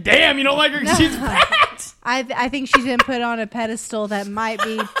weight. I was like, damn, you don't like her? 'Cause she's fat. I think she's been put on a pedestal that might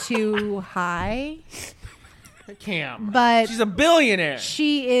be too high. Cam, But she's a billionaire.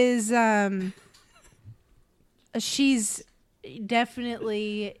 she is. She's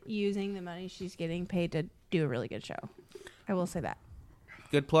definitely using the money she's getting paid to do a really good show. I will say that.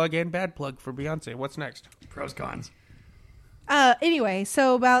 Good plug and bad plug for Beyonce. What's next? Pros, cons. Anyway,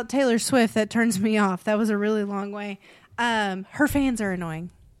 so about Taylor Swift, that turns me off. That was a really long way. Her fans are annoying.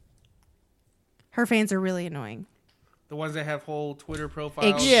 Her fans are really annoying. The ones that have whole Twitter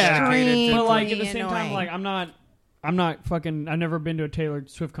profiles. Extremely But like at the same time, annoying. like I'm not fucking. I've never been to a Taylor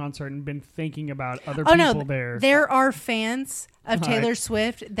Swift concert and been thinking about other people there. There are fans of All Taylor right.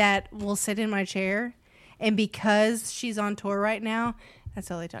 Swift that will sit in my chair, and because she's on tour right now, that's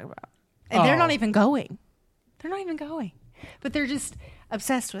all they talk about. And they're Oh. not even going. They're not even going. But they're just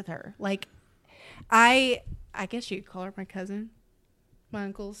obsessed with her. Like, I guess you'd call her my cousin, my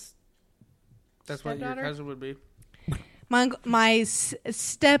uncle's. That's what your stepdaughter? cousin would be. My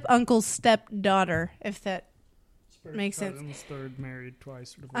step uncle's stepdaughter, if that makes sense. Cousins, third, married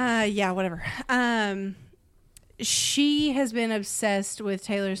twice. Or Yeah, whatever. She has been obsessed with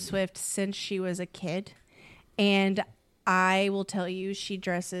Taylor Swift since she was a kid, and I will tell you, she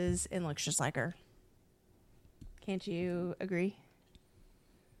dresses and looks just like her. Can't you agree?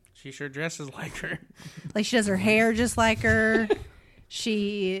 She sure dresses like her. Like, she does her hair just like her.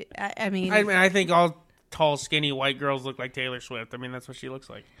 I mean, I think all tall, skinny white girls look like Taylor Swift. I mean, that's what she looks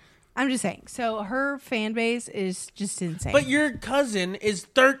like. I'm just saying. So her fan base is just insane. But your cousin is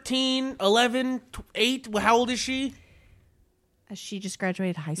 13, 11, 8. How old is she? She just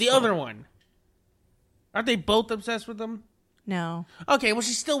graduated high school. The other one. Aren't they both obsessed with them? No. Okay, well,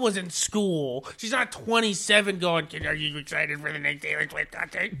 she still was in school. She's not 27 going, are you excited for the next Taylor Swift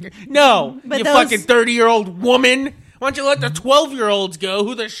concert? No, But you those- fucking 30-year-old woman. Why don't you let the 12-year-olds go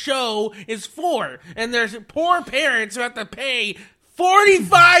who the show is for? And there's poor parents who have to pay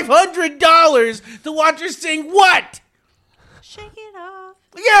 $4,500 to watch her sing what? Shake it off.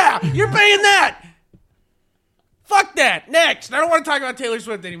 Yeah, you're paying that. Fuck that. Next. I don't want to talk about Taylor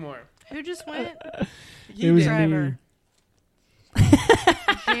Swift anymore. Who just went? it was Driver. me.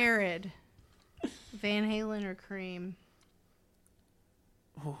 Jared. Van Halen or Cream?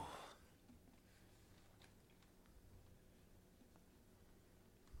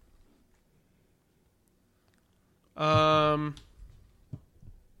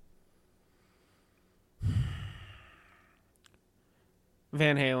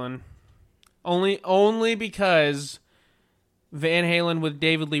 Van Halen. Only because Van Halen with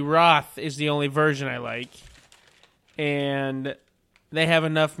David Lee Roth is the only version I like. And they have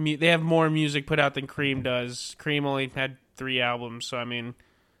enough they have more music put out than Cream does. Cream only had 3 albums, so I mean,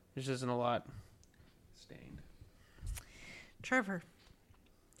 there just isn't a lot. Stained. Trevor.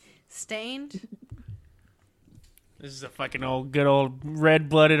 Stained? This is a fucking good old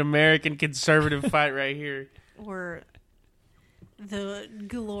red-blooded American conservative fight right here. Or the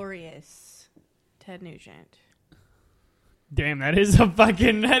glorious Ted Nugent? Damn, that is a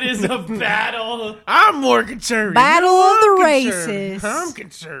battle. I'm more conservative. Battle You know, of the I'm conservative. racists. I'm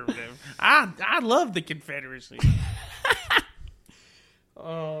conservative. I love the Confederacy.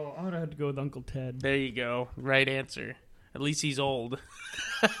 Oh, I'm gonna have to go with Uncle Ted. There you go. Right answer. At least he's old.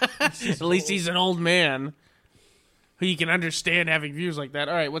 At least he's an old man who you can understand having views like that.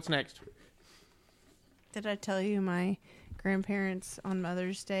 All right, what's next? Did I tell you my grandparents on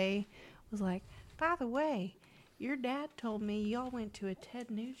Mother's Day was like, by the way, your dad told me y'all went to a Ted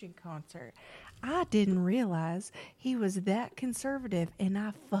Nugent concert. I didn't realize he was that conservative, and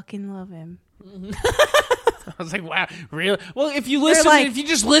I fucking love him. I was like, wow, really? Well, if you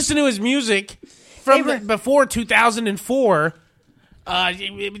just listen to his music from before 2004,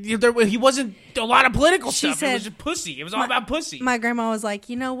 he wasn't a lot of political stuff. It was just pussy. It was all about pussy. My grandma was like,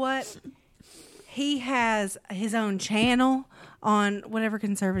 you know what? He has his own channel on whatever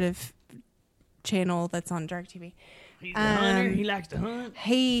conservative channel that's on DirecTV. He's a hunter. He likes to hunt.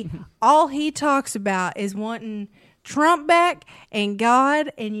 All he talks about is wanting Trump back and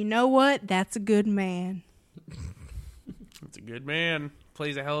God, and you know what? That's a good man. That's a good man.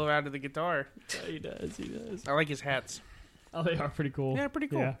 Plays a hell of out of the guitar. Yeah, he does. I like his hats. Oh, they are pretty cool. Yeah, pretty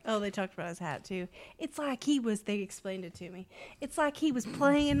cool. Yeah. Oh, they talked about his hat, too. It's like they explained it to me. It's like he was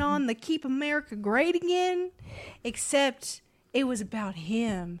playing on the Keep America Great Again, except it was about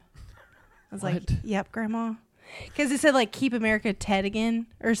him. I was like, yep, Grandma. Because it said, like, Keep America Ted Again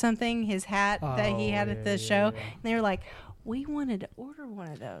or something, his hat that he had at the show. Yeah. And they were like, we wanted to order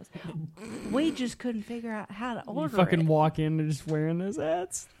one of those. We just couldn't figure out how to order it. You fucking walk in and just wearing those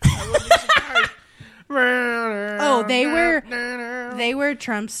hats. Oh, they wear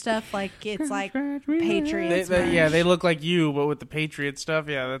Trump stuff like it's like Patriots. They look like you, but with the Patriot stuff.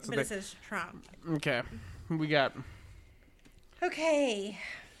 Yeah, that's. But it says Trump. Okay, who we got? Okay.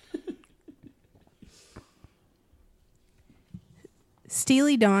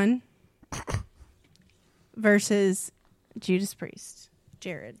 Steely Dan versus Judas Priest.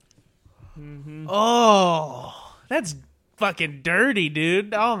 Jared. Mm-hmm. Oh, that's fucking dirty,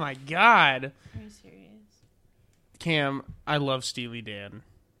 dude. Oh my god. Are you serious? Cam, I love Steely Dan.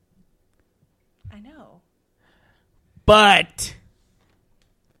 I know. But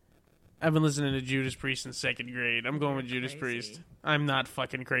I've been listening to Judas Priest in 2nd grade. I'm going with Judas Priest. I'm not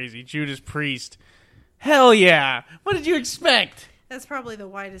fucking crazy. Judas Priest. Hell yeah. What did you expect? That's probably the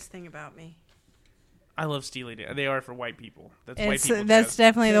whitest thing about me. I love Steely Dan. They are for white people. That's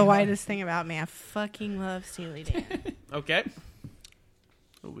definitely the whitest thing about me. I fucking love Steely Dan. Okay.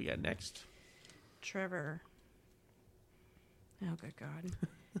 What we got next? Trevor. Oh, good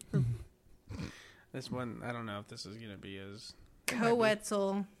God. This one, I don't know if this is going to be as...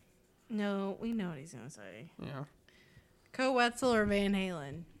 Co-Wetzel. No, we know what he's going to say. Yeah. Co-Wetzel or Van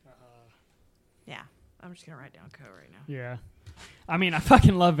Halen? Yeah. I'm just going to write down Co right now. Yeah. I mean, I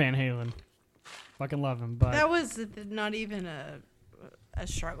fucking love Van Halen. Fucking love him, but... That was not even a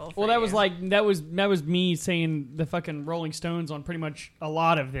struggle for Well, that you. was like... That was me saying the fucking Rolling Stones on pretty much a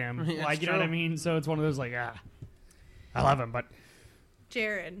lot of them. Yeah, like, you know what I mean? So it's one of those like, I love him, but...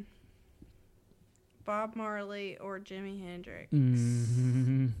 Jared. Bob Marley or Jimi Hendrix?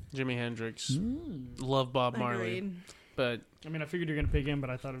 Mm-hmm. Jimi Hendrix. Love Bob Marley. Agreed. But... I mean, I figured you're going to pick him, but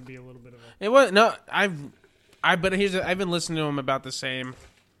I thought it would be a little bit of a... It was... No, I've been listening to him about the same...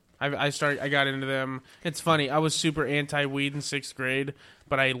 I got into them. It's funny. I was super anti-weed in 6th grade,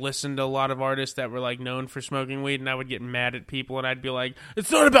 but I listened to a lot of artists that were like known for smoking weed, and I would get mad at people, and I'd be like,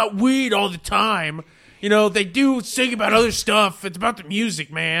 "It's not about weed all the time. You know, they do sing about other stuff. It's about the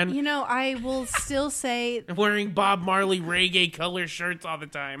music, man." You know, I will still say wearing Bob Marley reggae color shirts all the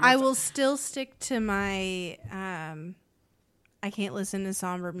time. I will still stick to my I can't listen to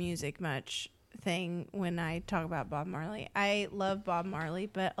somber music much thing when I talk about Bob Marley. I love Bob Marley,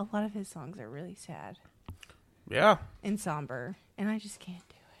 but a lot of his songs are really sad. Yeah. And somber, and I just can't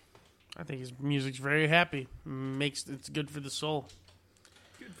do it. I think his music's very happy. It's good for the soul.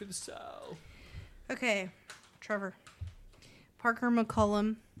 Good for the soul. Okay, Trevor. Parker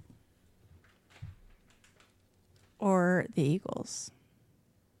McCollum or the Eagles?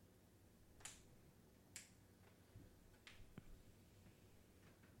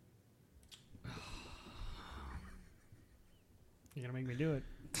 You're going to make me do it.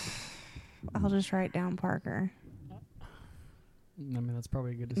 I'll just write down Parker. I mean, that's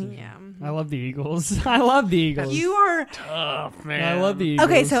probably a good decision. Yeah. I love the Eagles. I love the Eagles. You are tough, man. I love the Eagles.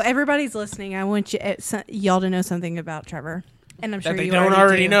 Okay, so everybody's listening. I want y'all to know something about Trevor. And I'm sure that you don't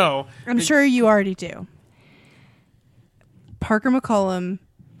already do. know. I'm sure you already do. Parker McCollum,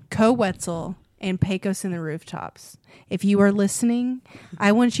 Co-Wetzel, and Pecos and the Rooftops. If you are listening,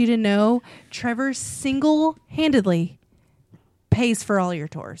 I want you to know Trevor single-handedly pays for all your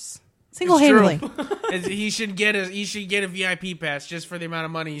tours. Single-handedly. He should get a VIP pass just for the amount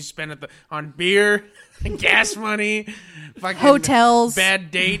of money you spend on beer, gas money, fucking hotels,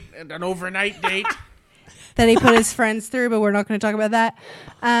 bad date, an overnight date that he put his friends through. But we're not going to talk about that.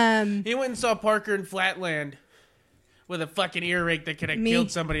 He went and saw Parker in Flatland with a fucking earrake that could have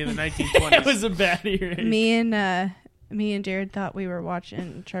killed somebody in the 1920s. It was a bad earrake. Me and Me and Jared thought we were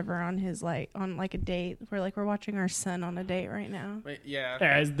watching Trevor on a date. We're watching our son on a date right now. Yeah.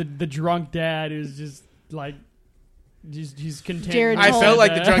 As the drunk dad is just like, he's content. Jared I told- felt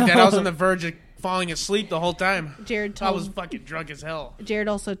like the drunk dad. I was on the verge of falling asleep the whole time. I was told fucking drunk as hell. Jared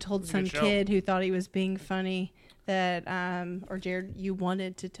also told a some good show. kid who thought he was being funny that or Jared, you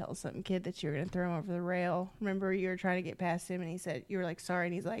wanted to tell some kid that you were going to throw him over the rail. Remember, you were trying to get past him, and he said you were like sorry,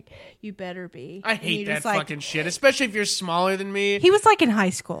 and he's like, you better be. I And hate you that just, like, fucking shit, especially if you're smaller than me. He was like in high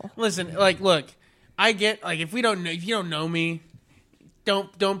school. Listen, like, look, I get like if you don't know me,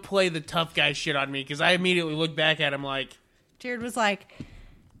 don't play the tough guy shit on me because I immediately look back at him like. Jared was like,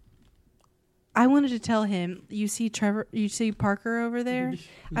 I wanted to tell him, you see Parker over there?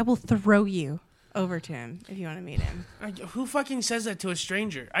 I will throw you over to him if you want to meet him. Who fucking says that to a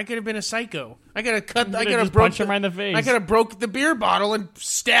stranger? I could have been a psycho. I could have punched him right in the face. I could have broke the beer bottle and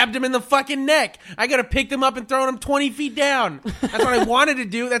stabbed him in the fucking neck. I could have picked him up and thrown him 20 feet down. That's what I wanted to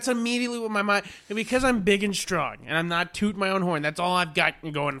do. That's immediately what my mind. And because I'm big and strong and I'm not tooting my own horn, that's all I've got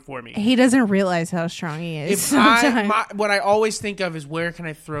going for me. He doesn't realize how strong he is. If sometimes. what I always think of is where can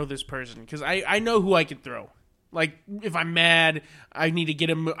I throw this person? Because I know who I could throw. Like if I'm mad, I need to get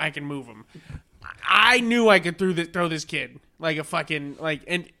him. I can move him. I knew I could throw this kid like a fucking like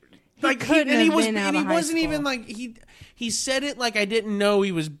and like he wasn't even like he said it like I didn't know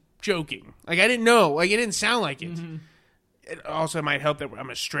he was joking. Like I didn't know. Like it didn't sound like it. Mm-hmm. It also might help that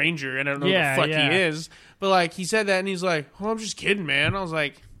I'm a stranger and I don't know who the fuck he is. But like he said that and he's like, "Oh, I'm just kidding, man." I was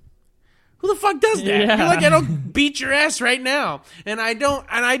like, who the fuck does that? Yeah. You're like, I don't beat your ass right now. And I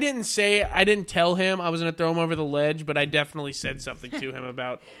didn't tell him I was going to throw him over the ledge, but I definitely said something to him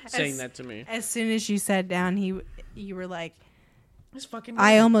about saying that to me. As soon as you sat down, you were like, This fucking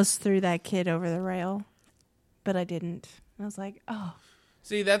I almost threw that kid over the rail, but I didn't. And I was like, oh.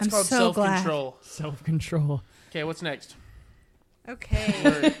 See, that's I'm called so self-control. Self-control. Okay, what's next?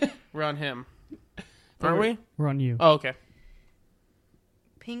 Okay. We're on him. Aren't we? We're on you. Oh, okay.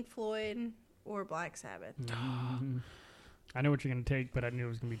 Pink Floyd or Black Sabbath? I know what you're going to take, but I knew it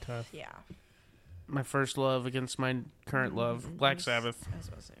was going to be tough. Yeah. My first love against my current love, Black Sabbath. I was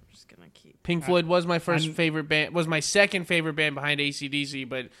about to say, I'm just going to keep... Pink Floyd was my favorite band, was my second favorite band behind AC/DC,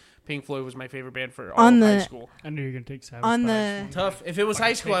 but Pink Floyd was my favorite band for all of high school. I knew you were going to take Sabbath. On the... Tough. If it was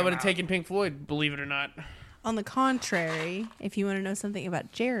high school, I would have taken Pink Floyd, believe it or not. On the contrary, if you want to know something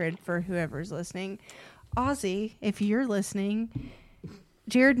about Jared, for whoever's listening, Ozzy, if you're listening,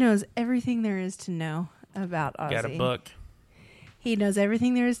 Jared knows everything there is to know about Ozzy. Got a book. He knows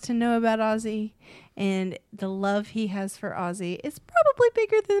everything there is to know about Ozzy, and the love he has for Ozzy is probably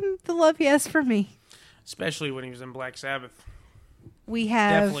bigger than the love he has for me. Especially when he was in Black Sabbath. We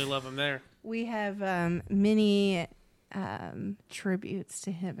have Definitely love him there. We have many tributes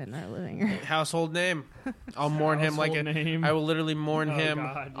to him in our living room. Household name. I'll mourn him like a name. I will literally mourn him.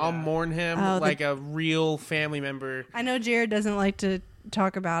 God, yeah. I'll mourn him like a real family member. I know Jared doesn't like to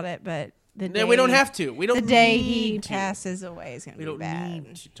talk about it, but the day we don't have to. We don't. The day need he to. passes away is going to be bad. We don't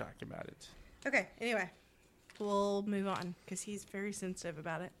need to talk about it. Okay. Anyway, we'll move on because he's very sensitive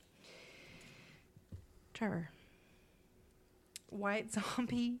about it. Trevor, White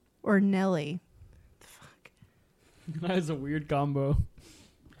Zombie or Nelly? That is a weird combo.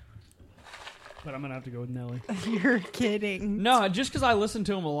 But I'm going to have to go with Nelly. You're kidding. No, just because I listened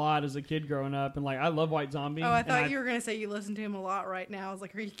to him a lot as a kid growing up. And, like, I love White Zombie. Oh, I thought you were going to say you listen to him a lot right now. I was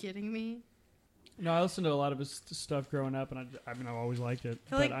like, are you kidding me? No, I listened to a lot of his stuff growing up. And, I've always liked it.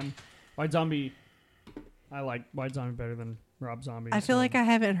 But like, White Zombie, I like White Zombie better than Rob Zombie. I feel like I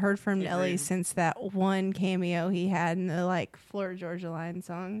haven't heard from Agreed. Nelly since that one cameo he had in the, like, Florida Georgia Line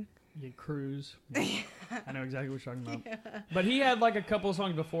song. Yeah, Cruise. I know exactly what you're talking about. Yeah. But he had like a couple of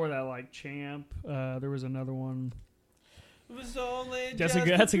songs before that, like Champ. There was another one. That's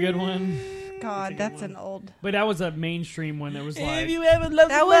a good one. God, that's an old. But that was a mainstream one that was like. If you ever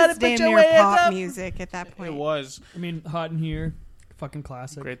loved that was damn near pop music at that point. It was. I mean, Hot in Here, fucking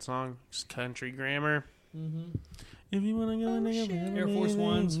classic. Great song. Just country grammar. Mm-hmm. If you want to go, Air Force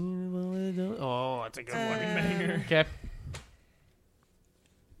Ones. Oh, that's a good one. Banger. Okay.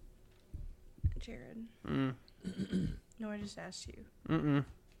 Jared. Mm. No, I just asked you. Mm-mm.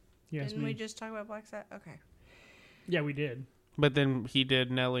 Yes, Didn't we just talk about Black Sabbath? Okay. Yeah, we did. But then he did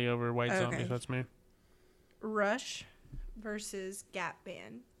Nelly over White Zombie, Okay. so that's me. Rush versus Gap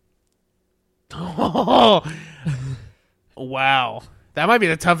Band. Oh, wow. That might be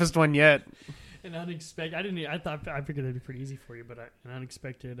the toughest one yet. An unexpected. I figured that'd be pretty easy for you, but an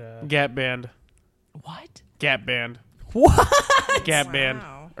unexpected. Gap Band. What? Gap Band. What? Gap Wow. Band.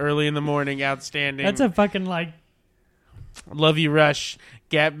 Early in the morning, outstanding. That's a fucking like. Love You Rush.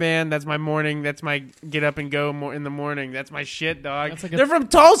 Gap Band, that's my morning. That's my get up and go in the morning. That's my shit, dog. They're from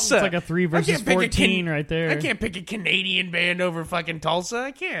Tulsa. It's like a 3 versus 14 right there. I can't pick a Canadian band over fucking Tulsa.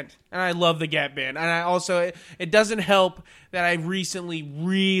 I can't. And I love the Gap Band. And I also, it doesn't help that I recently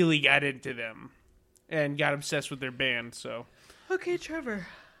really got into them and got obsessed with their band. So Okay, Trevor.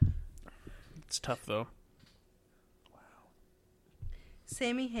 it's tough though.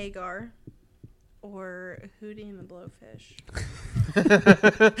 Sammy Hagar or Hootie and the Blowfish?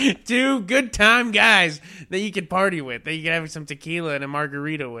 Two good time guys that you could party with, that you could have some tequila and a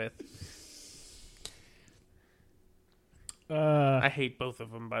margarita with. I hate both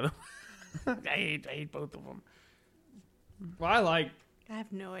of them, by the way. I hate both of them. Well, I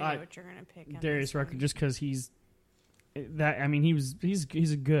have no idea what you're gonna pick. Darius Rucker, just because he's that. I mean, he's good.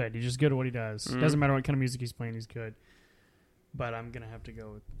 He's just good at what he does. Doesn't matter what kind of music he's playing, he's good. But I'm gonna have to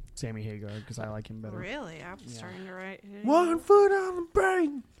go with Sammy Hagar because I like him better. Really? I'm starting to write. 1 foot on the brake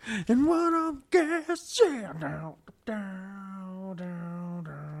and 1 on the gas. Yeah, down, down, down,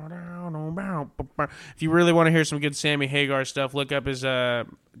 down, down, down. If you really want to hear some good Sammy Hagar stuff, look up his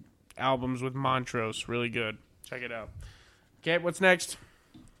albums with Montrose. Really good. Check it out. Okay, what's next?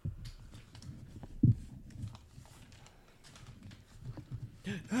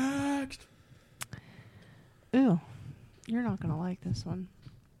 Next. Ooh, you're not gonna like this one,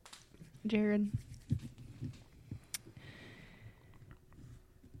 Jared.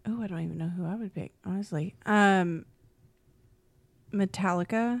 Oh, I don't even know who I would pick, honestly.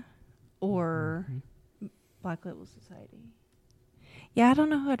 Metallica or Black Label Society. Yeah, I don't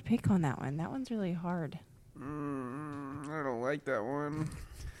know who I'd pick on that one. That one's really hard. I don't like that one.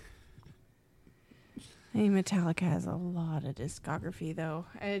 I mean, Metallica has a lot of discography, though.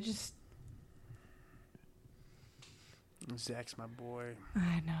 Zach's my boy.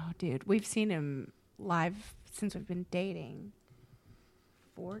 I know, dude. We've seen him live since we've been dating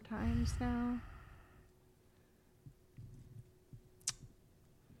 4 times now.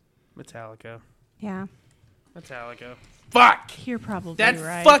 Metallica. Yeah. Metallica. Fuck! You're probably that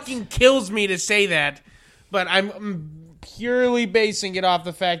right. fucking kills me to say that, but I'm purely basing it off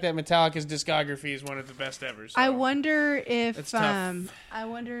the fact that Metallica's discography is one of the best ever. So. I wonder if I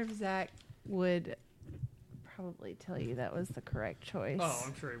wonder if Zach would probably tell you that was the correct choice. Oh,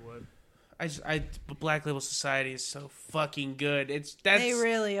 I'm sure he would. Black Label Society is so fucking good. They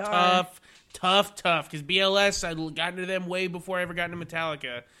really are tough. Because BLS, I got into them way before I ever got into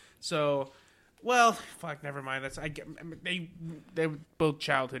Metallica. So, well, fuck, never mind. They're both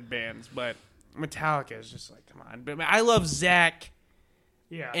childhood bands, but Metallica is just like, come on. But I love Zach.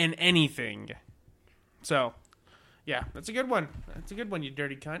 Yeah. In anything. So, yeah, that's a good one. That's a good one, you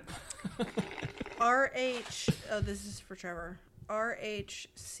dirty cunt. This is for Trevor.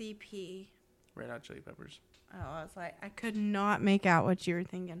 RHCP. Red Hot Chili Peppers. Oh, I was like, I could not make out what you were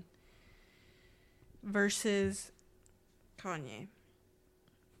thinking. Versus Kanye.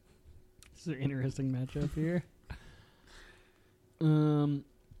 This is an interesting matchup here. I'm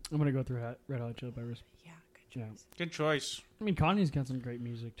gonna go through Red Hot Chili Peppers. Yeah, good choice. Yeah. Good choice. I mean, Kanye's got some great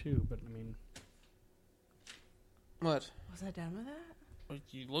music too, but I mean, what? Was I done with that?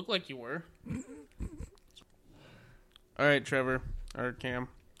 You look like you were. All right, Trevor or Cam.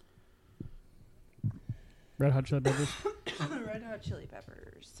 Red Hot Chili Peppers Red Hot Chili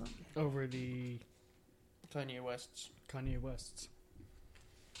Peppers over the Kanye West's.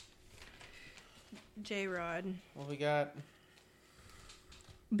 J-Rod. What we got?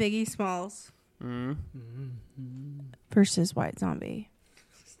 Biggie Smalls Mm-hmm. versus White Zombie.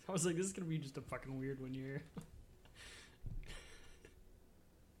 I was like, this is gonna be just a fucking weird one here.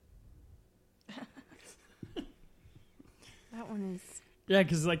 That one is... Yeah,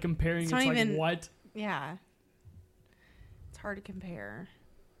 because like comparing, it's like even, what? Yeah. It's hard to compare.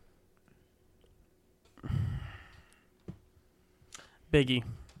 Biggie.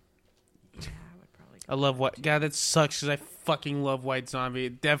 Yeah, I would probably go I love what. God, that sucks because I fucking love White Zombie.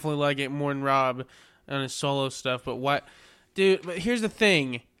 Definitely like it more than Rob on his solo stuff. But what, dude? But here's the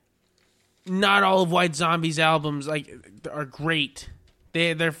thing: not all of White Zombie's albums are great.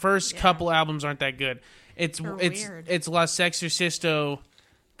 Their first couple albums aren't that good. It's La Sexorcisto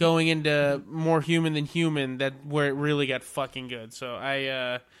going into More Human Than Human where it really got fucking good. So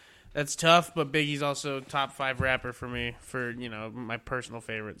that's tough, but Biggie's also top 5 rapper for me for, my personal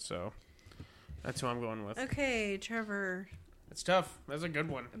favorite. So that's who I'm going with. Okay, Trevor. It's tough. That's a good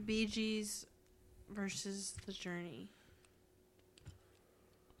one. Bee Gees versus The Journey.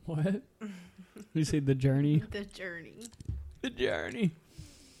 What? We say The Journey. The Journey. The Journey.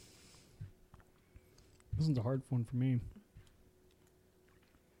 This one's a hard one for me.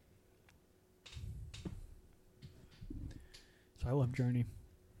 So I love Journey.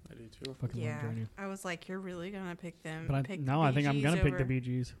 I do too. Fucking love Journey. I was like, you're really gonna pick them? But I think I'm gonna pick the Bee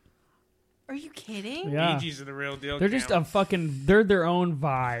Gees. Are you kidding? Yeah. Bee Gees are the real deal. They're just a fucking. They're their own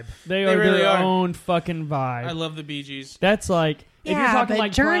vibe. They are really their are. own fucking vibe. I love the Bee Gees. That's like if you're talking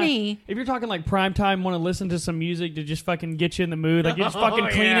like Journey. if you're talking like prime time, want to listen to some music to just fucking get you in the mood, like you're just fucking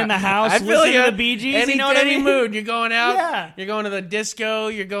cleaning the house, listening to the Bee Gees. You know what I mean? Mood. You're going out. Yeah. You're going to the disco.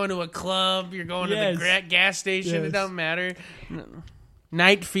 You're going to a club. You're going to the gas station. Yes. It doesn't matter.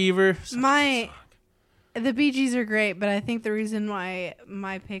 Night Fever. The Bee Gees are great, but I think the reason why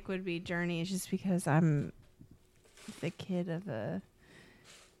my pick would be Journey is just because I'm the kid of a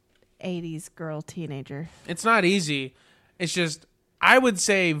 80s girl teenager. It's not easy. It's just, I would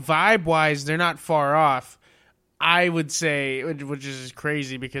say vibe-wise, they're not far off. I would say, which is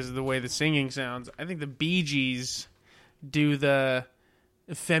crazy because of the way the singing sounds, I think the Bee Gees do the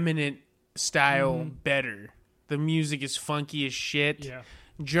feminine style better. The music is funky as shit. Yeah.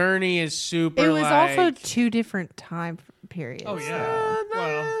 Journey is super. It was also 2 different time periods. Oh yeah.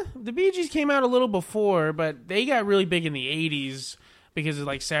 Well, the Bee Gees came out a little before, but they got really big in the 80s because of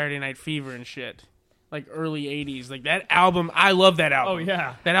like Saturday Night Fever and shit. Like early 80s. Like that album, I love that album. Oh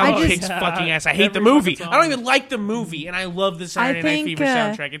yeah. That album kicks fucking ass. I hate the movie. I don't even like the movie, and I love the Saturday Night Fever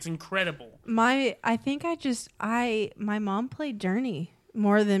soundtrack. It's incredible. My mom played Journey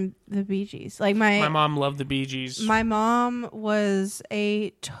more than the Bee Gees. Like my mom loved the Bee Gees. My mom was a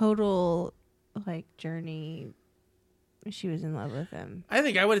total like Journey. She was in love with him. I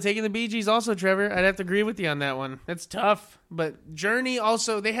think I would have taken the Bee Gees also, Trevor. I'd have to agree with you on that one. That's tough. But Journey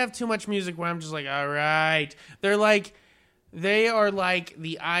also, they have too much music where I'm just like, all right. They are like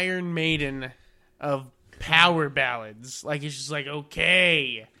the Iron Maiden of power ballads. Like, it's just like,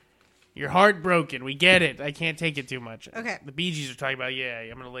 okay, you're heartbroken. We get it. I can't take it too much. Okay. The Bee Gees are talking about, yeah,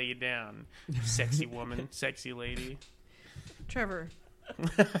 I'm going to lay you down. Sexy woman, sexy lady. Trevor.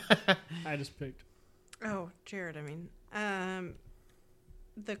 I just picked. Oh, Jared, I mean.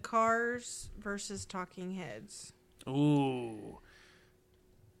 The Cars versus Talking Heads. Ooh.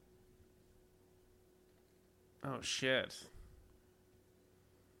 Oh, shit.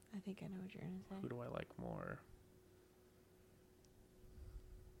 I think I know what you're going to say. Who do I like more?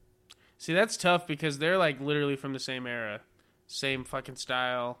 See, that's tough because they're like literally from the same era. Same fucking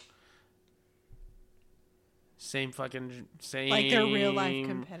style. Same. Like they're real life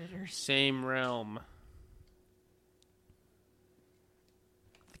competitors. Same realm.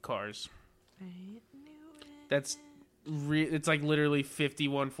 The Cars. I knew it. That's it's like literally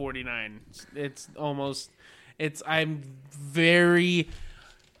 51-49. It's almost I'm very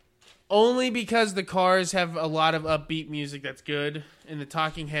only because the Cars have a lot of upbeat music that's good, and the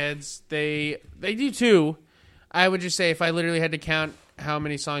Talking Heads they do too. I would just say if I literally had to count how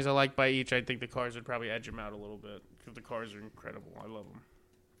many songs I like by each, I think the Cars would probably edge them out a little bit because the Cars are incredible. I love them.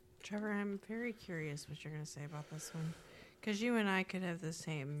 Trevor, I'm very curious what you're going to say about this one, because you and I could have the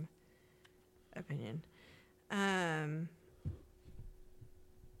same opinion.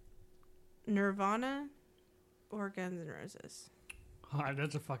 Nirvana or Guns N' Roses? Oh,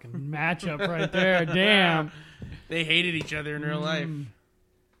 that's a fucking matchup right there. Damn. They hated each other in real life.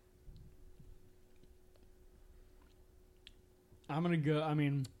 I'm going to go. I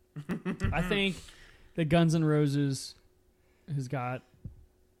mean, I think that Guns N' Roses has got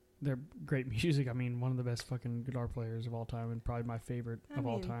their great music. I mean, one of the best fucking guitar players of all time and probably my favorite of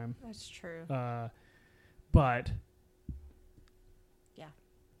all time. That's true. But yeah.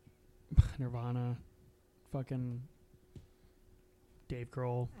 Nirvana, fucking Dave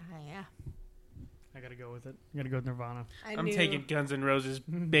Grohl. Yeah. I gotta go with it. I gotta go with Nirvana. I'm taking Guns N' Roses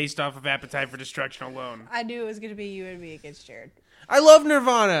based off of Appetite for Destruction alone. I knew it was gonna be you and me against Jared. I love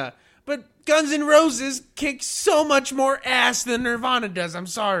Nirvana, but Guns N' Roses kicks so much more ass than Nirvana does. I'm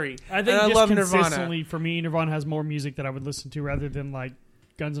sorry. I think just consistently for me, Nirvana has more music that I would listen to rather than like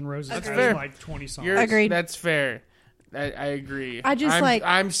Guns N' Roses has fair. like 20 songs. Agreed. That's fair. I agree.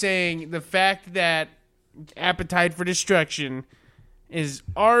 I'm saying the fact that Appetite for Destruction is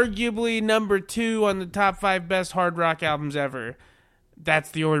arguably number 2 on the top 5 best hard rock albums ever.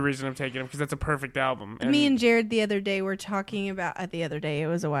 That's the only reason I'm taking them, because that's a perfect album. Me and Jared the other day were talking about, it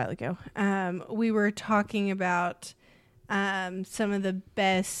was a while ago, we were talking about some of the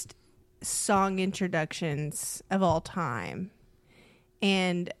best song introductions of all time.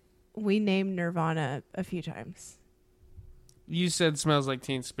 And we named Nirvana a few times. You said Smells Like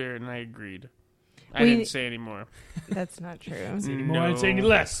Teen Spirit, and I agreed. I didn't say any more. That's not true. I didn't say any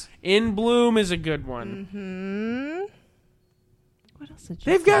less. In Bloom is a good one. Mm-hmm. What else did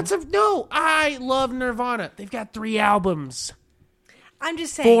you They've got some... No, I love Nirvana. They've got 3 albums. I'm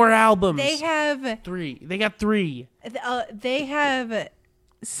just saying. 4 albums. They have 3. They got 3. They have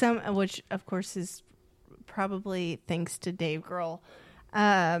some, which of course is probably thanks to Dave Grohl.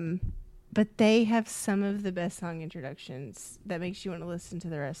 But they have some of the best song introductions that makes you want to listen to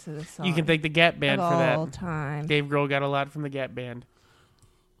the rest of the song. You can thank the Gap Band for that. All time. Dave Grohl got a lot from the Gap Band.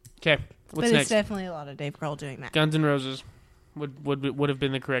 Okay, what's but next? It's definitely a lot of Dave Grohl doing that. Guns N' Roses would have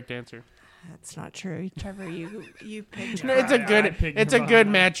been the correct answer. That's not true, Trevor. You picked. No, it's a good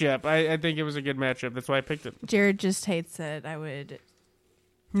matchup. I think it was a good matchup. That's why I picked it. Jared just hates it. I would.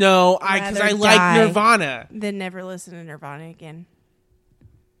 No, because I like Nirvana. Then never listen to Nirvana again.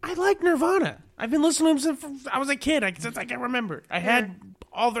 I like Nirvana. I've been listening to them since I was a kid. Since I can remember. I had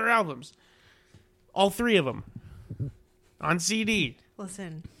all their albums. All 3 of them. On CD.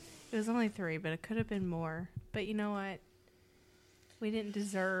 Listen, it was only 3, but it could have been more. But you know what? We didn't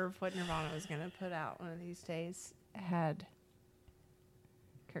deserve what Nirvana was going to put out one of these days had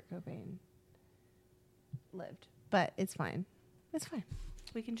Kurt Cobain lived. But it's fine. It's fine.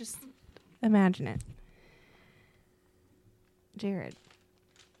 We can just imagine it. Jared.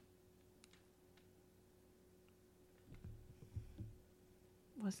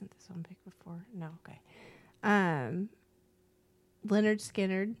 Wasn't this one picked before? No, okay. Leonard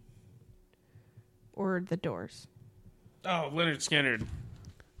Skinner or The Doors? Oh, Leonard Skinner.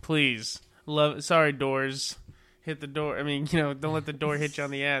 Please. Sorry, Doors. Hit the door. I mean, don't let the door hit you on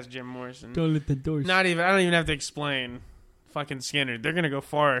the ass, Jim Morrison. Don't let the doors. I don't even have to explain. Fucking Skinner. They're going to go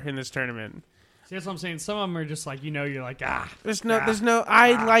far in this tournament. See, that's what I'm saying. Some of them are just like, you're like, I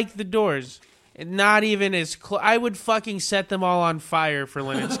like the Doors. Not even as close. I would fucking set them all on fire for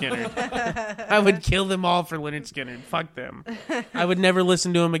Leonard Skinner. I would kill them all for Leonard Skinner. Fuck them. I would never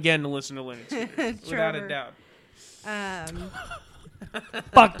listen to him again to listen to Leonard Skinner. Without a doubt.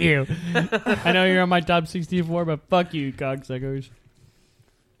 Fuck you. I know you're on my top 64, but fuck you, cocksuckers.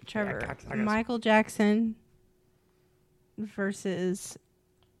 Trevor, Michael Jackson versus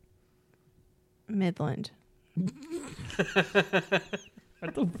Midland. What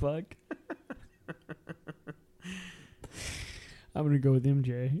the fuck? I'm going to go with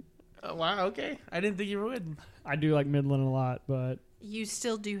MJ. Oh, wow, okay. I didn't think you would. I do like Midland a lot, but... You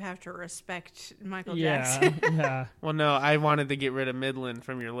still do have to respect Michael Jackson. Yeah. Well, no, I wanted to get rid of Midland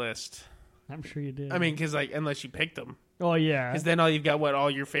from your list. I'm sure you did. I mean, because, unless you picked them. Oh, yeah. Because then you've got, all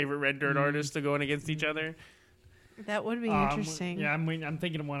your favorite Red Dirt artists to going against each other? That would be interesting. Yeah, I'm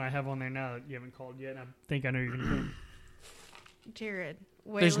thinking of one I have on there now that you haven't called yet, and I think I know you're going to pick. Jared.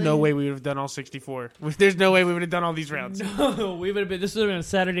 There's no way we would have done all 64. There's no way we would have done all these rounds. No, this would have been a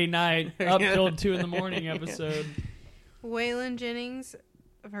Saturday night up till 2 in the morning episode. Waylon Jennings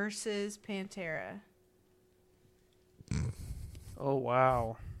versus Pantera. Oh,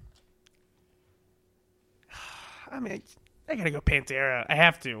 wow. I mean, I gotta go Pantera. I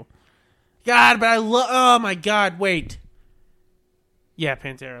have to. God, but I love... Oh, my God, wait. Yeah,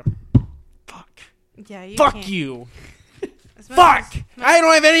 Pantera. Fuck. Yeah, you Fuck can't. you. Fuck! I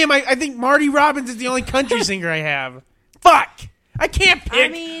don't have any of my... I think Marty Robbins is the only country singer I have. Fuck! I can't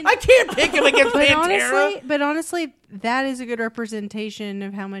pick. I can't pick him against Pantera. But honestly, that is a good representation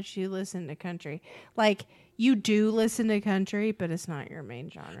of how much you listen to country. Like, you do listen to country, but it's not your main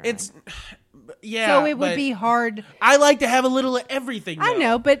genre. Yeah. So it would be hard. I like to have a little of everything, though. I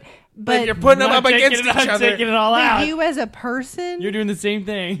know, but you're putting them up against each other. Taking it all out. You as a person, you're doing the same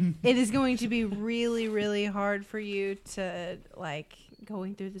thing. It is going to be really, really hard for you to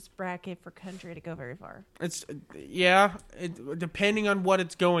going through this bracket for country to go very far. It's depending on what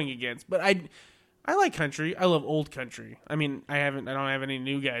it's going against. But I like country. I love old country. I mean, I don't have any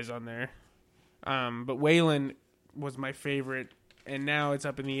new guys on there. But Waylon was my favorite, and now it's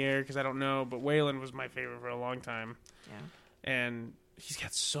up in the air because I don't know. But Waylon was my favorite for a long time. Yeah, and he's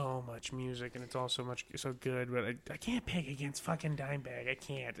got so much music, and it's all so good. But I can't pick against fucking Dimebag. I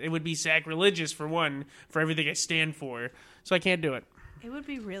can't. It would be sacrilegious for everything I stand for. So I can't do it. It would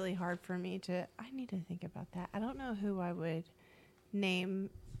be really hard for me to... I need to think about that. I don't know who I would name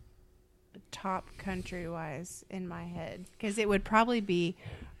top country-wise in my head. Because it would probably be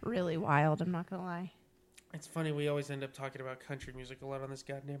really wild, I'm not going to lie. It's funny, we always end up talking about country music a lot on this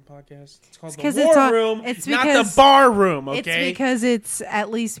goddamn podcast. It's called the War Room, not the Bar Room, okay? It's because it's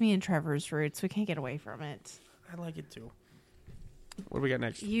at least me and Trevor's roots. We can't get away from it. I like it, too. What do we got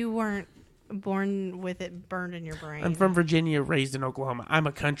next? You weren't born with it burned in your brain. I'm from Virginia, raised in Oklahoma. I'm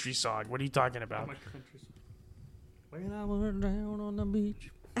a country song. What are you talking about? I'm a country song. When I was down on the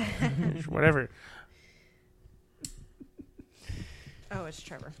beach. Whatever. Oh, it's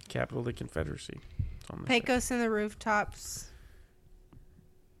Trevor. Capital of the Confederacy. Pecos and the Rooftops.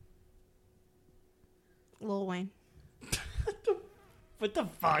 Lil Wayne. What the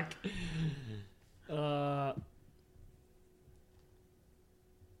fuck? Let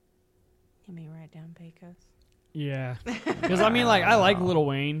me write down Pecos. Yeah. Because, I mean, like, I like Lil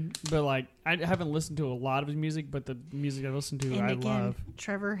Wayne, but, like, I haven't listened to a lot of his music, but the music I listen to, And I again, love.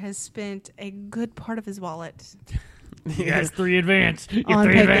 Trevor has spent a good part of his wallet He has 3 advanced. You On have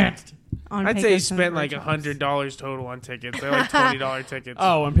 3 Pecos. advanced. on I'd say he Pecos and spent like rooftops. $100 total on tickets. They're like $20 tickets.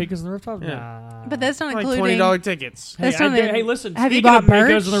 Oh, and Pecos on the Rooftops? Yeah. Nah. But that's not like including. $20 tickets. Hey, That's not hey, listen. have you Speaking bought of Pecos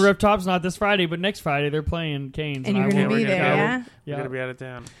merch? on the Rooftops, not this Friday, but next Friday they're playing Canes. And you're I going to will- be we're there, gonna go. yeah? We're Yeah. going to be out of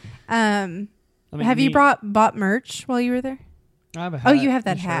town. I mean, Have you me- bought merch while you were there? I have a Oh, hat. you have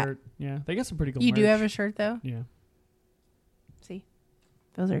that and hat. shirt. Yeah, they got some pretty cool You merch. do have a shirt, though? Yeah. See?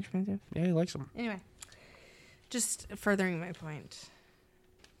 Those are expensive. Yeah, he likes them. Anyway, just furthering my point.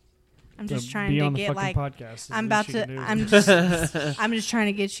 I'm So just trying be to on the get, fucking like, podcast. is I'm the about shit to, do. I'm just trying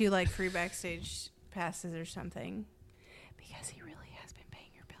to get you, like, free backstage passes or something. Because he really has been paying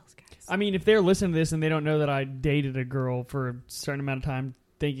your bills, guys. I mean, if they're listening to this and they don't know that I dated a girl for a certain amount of time,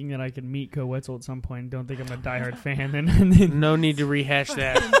 thinking that I could meet Co Wetzel at some point, and don't think I'm a diehard fan, then No need to rehash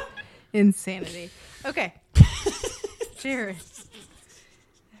that. Insanity. Okay. Jared.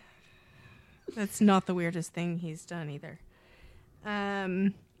 That's not the weirdest thing he's done either.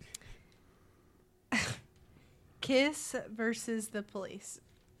 Kiss versus the Police.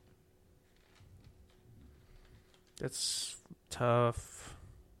 That's tough.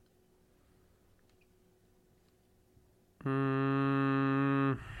 Who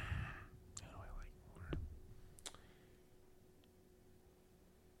do I like more?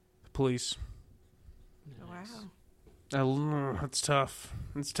 The Police. Wow. That's tough.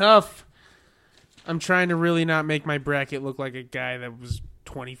 It's tough. I'm trying to really not make my bracket look like a guy that was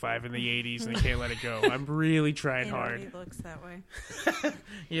 25 in the 80s and I can't let it go. I'm really trying It hard. already looks that way.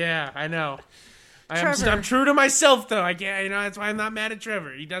 Yeah, I know. Trevor. I'm true to myself, though. I can't. That's why I'm not mad at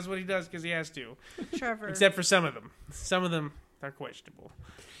Trevor. He does what he does because he has to. Trevor. Except for some of them. Some of them are questionable.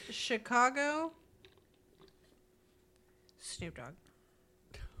 Chicago. Snoop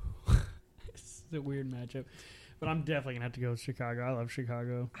Dogg. it's a weird matchup. But I'm definitely gonna have to go with Chicago. I love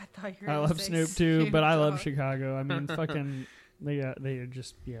Chicago. I thought you were I gonna love say Snoop too, but I love Dogg. Chicago. I mean, fucking, they are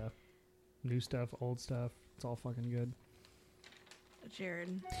just new stuff, old stuff. It's all fucking good.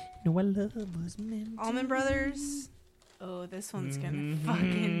 Jared. No, I love was meant. Almond Brothers. Oh, this one's gonna Mhm.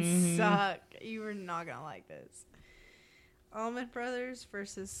 fucking suck. You are not gonna like this. Almond Brothers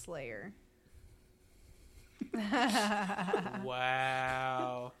versus Slayer.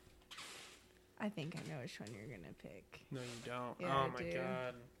 Wow. I think I know which one you're gonna pick. No, you don't. Yeah, oh, I my do.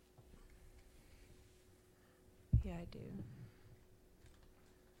 God. Yeah, I do.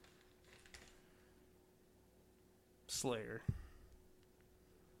 Slayer.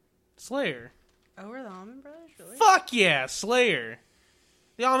 Slayer. Over the Almond Brothers, really? Fuck yeah, Slayer.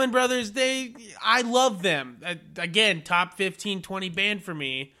 The Allman Brothers, I love them. Again, top 15, 20 band for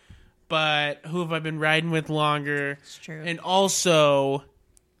me. But who have I been riding with longer? It's true. And also,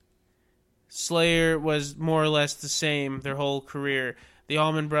 Slayer was more or less the same their whole career. The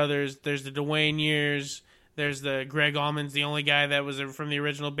Allman Brothers, there's the Dwayne years. There's the Greg Allman's the only guy that was from the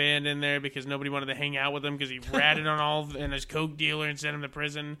original band in there because nobody wanted to hang out with him because he ratted on and his coke dealer and sent him to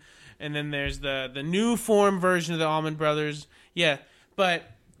prison. And then there's the new form version of the Allman Brothers. Yeah, but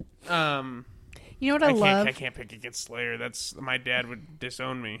you know what I love? I can't pick against Slayer. My dad would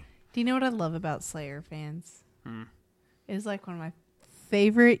disown me. Do you know what I love about Slayer fans? It's like one of my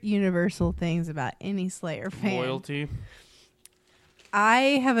favorite universal things about any Slayer fan. Loyalty.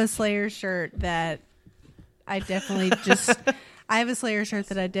 I have a Slayer shirt that I definitely just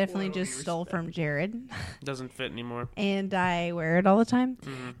stole from Jared. Doesn't fit anymore. And I wear it all the time.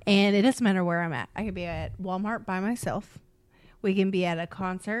 And it doesn't matter where I'm at. I could be at Walmart by myself. We can be at a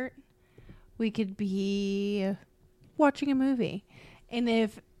concert. We could be watching a movie. And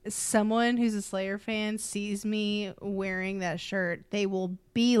if someone who's a Slayer fan sees me wearing that shirt, they will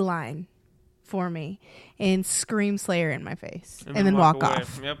beeline for me and scream Slayer in my face and then walk away.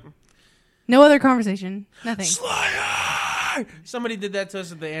 off. Yep. No other conversation. Nothing. Slayer! Somebody did that to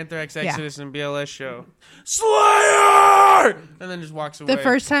us at the Anthrax Exodus and BLS show. Slayer! And then just walks away. The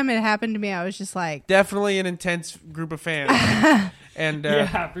first time it happened to me, I was just like... Definitely an intense group of fans. And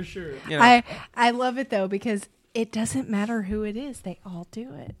yeah, for sure. You know, I love it, though, because it doesn't matter who it is. They all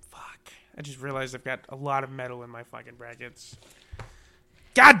do it. fuck. I just realized I've got a lot of metal in my fucking brackets.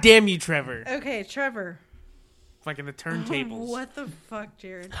 God damn you, Trevor. Okay, Trevor. Fucking the turntables. What the fuck,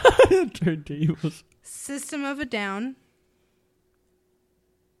 Jared? Turntables. System of a Down.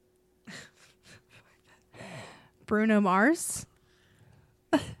 Bruno Mars.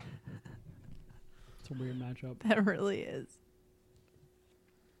 It's a weird matchup. That really is.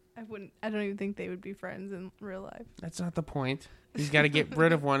 I don't even think they would be friends in real life. That's not the point. He's got to get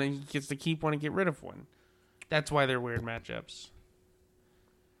rid of one, and he gets to keep one and get rid of one. That's why they're weird matchups.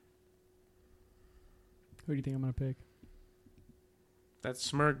 Who do you think I'm going to pick? That's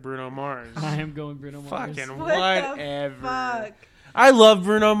Smirk Bruno Mars. I am going Bruno Mars. Fucking What whatever. the fuck? I love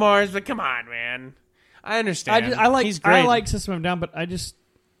Bruno Mars, but come on, man. I understand. He's great. I like System of a Down, but I just...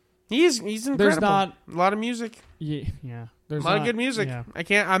 He's incredible. There's not... A lot of music. Yeah. There's a lot of good music. Yeah.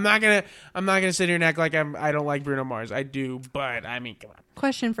 I'm not gonna sit here and act like I don't like Bruno Mars. I do, but I mean, come on.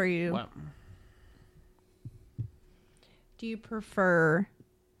 Question for you. What? Do you prefer...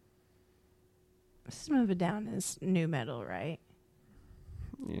 System of a Down is new metal, right?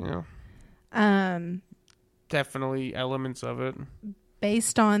 Yeah. Definitely elements of it.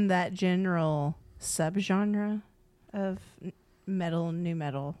 Based on that general subgenre of metal, new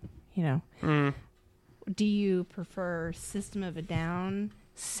metal, do you prefer System of a Down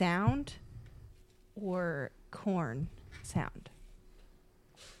sound or Korn sound?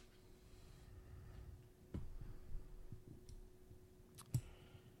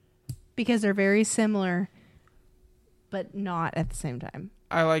 Because they're very similar, but not at the same time.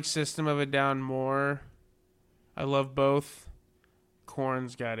 I like System of a Down more. I love both.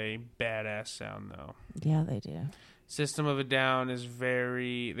 Korn's got a badass sound, though. Yeah, they do. System of a Down is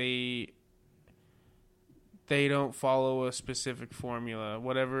very... They don't follow a specific formula.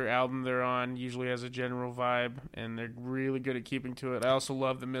 Whatever album they're on usually has a general vibe, and they're really good at keeping to it. I also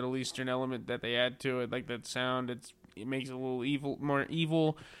love the Middle Eastern element that they add to it, like that sound. It makes it a little more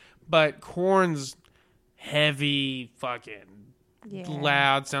evil. But Korn's heavy, fucking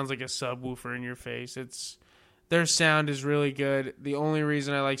loud, sounds like a subwoofer in your face. Their sound is really good. The only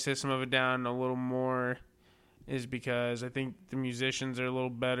reason I like System of a Down a little more is because I think the musicians are a little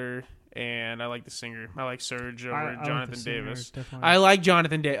better, and I like the singer. I like Serge over Jonathan Davis. I like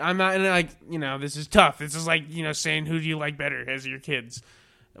Jonathan Davis. I'm not this is tough. This is like, saying who do you like better as your kids,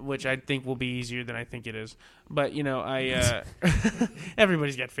 which I think will be easier than I think it is. But,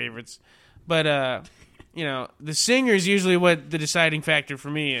 everybody's got favorites. But, the singer is usually what the deciding factor for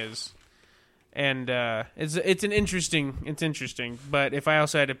me is. And it's interesting. But if I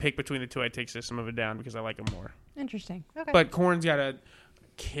also had to pick between the two, I'd take System of a Down because I like them more. Interesting. Okay. But Korn's got a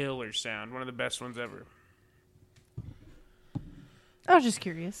killer sound, one of the best ones ever. I was just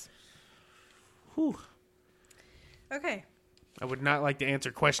curious. Whew. Okay. I would not like to answer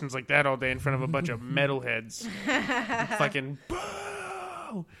questions like that all day in front of a bunch of metalheads. Fucking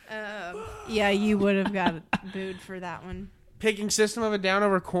boo! Yeah, you would have got booed for that one. Picking System of a Down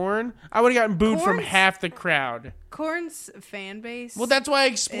over Korn, I would have gotten booed from half the crowd. Korn's fan base. Well, that's why I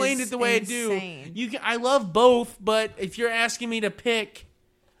explained it the way insane. I do. I love both, but if you're asking me to pick,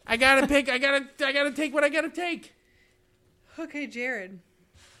 I gotta pick. I gotta take what I gotta take. Okay, Jared.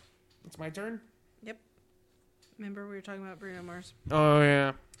 It's my turn. Yep. Remember we were talking about Bruno Mars. Oh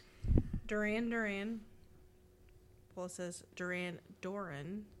yeah. Duran. Well, it says Doran.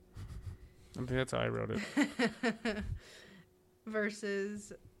 I think that's how I wrote it.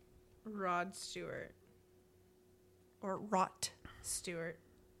 Versus Rod Stewart. Or Rot Stewart.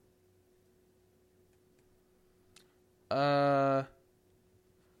 Didn't I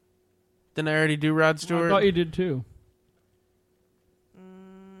already do Rod Stewart? I thought you did too.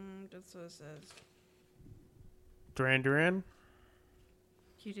 That's what it says. Duran?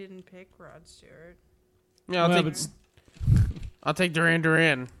 You didn't pick Rod Stewart. Yeah, I'll take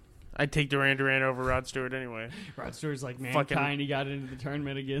Duran. I'd take Duran over Rod Stewart anyway. Rod Stewart's like Fucking- mankind. He got into the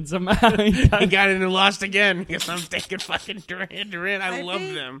tournament again somehow. He got in and lost again because I'm taking fucking Duran. I love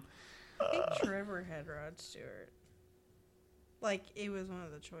them. I think Trevor had Rod Stewart. Like, it was one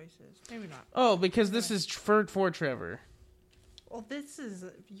of the choices. Maybe not. Oh, because this is for Trevor. Well, this is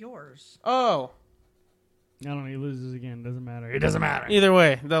yours. Oh. I don't know. He loses again. Doesn't matter. It doesn't matter. Either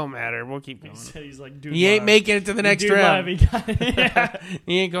way, don't matter. We'll keep going. He's like, dude, He ain't making it to the next round. Yeah.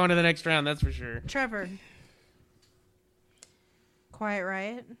 He ain't going to the next round, that's for sure. Trevor. Quiet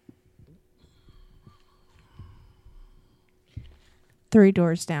Riot. 3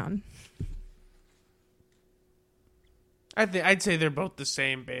 Doors Down. I'd say they're both the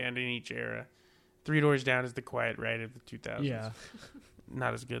same band in each era. 3 Doors Down is the Quiet Riot of the 2000s. Yeah.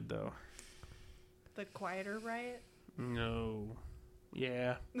 Not as good, though. The Quieter Riot? No.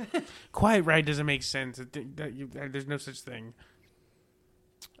 Yeah. Quiet Riot doesn't make sense. There's no such thing.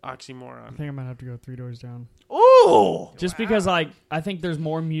 Oxymoron. I think I might have to go 3 Doors Down. Ooh! Just because, like, I think there's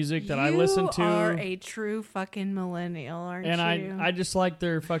more music that I listen to. You are a true fucking millennial, aren't you? And I just like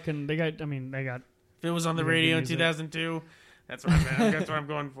their fucking, they got. If it was on the radio in 2002, that's what I'm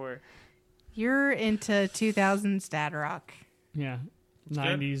going for. You're into 2000s dad rock. Yeah.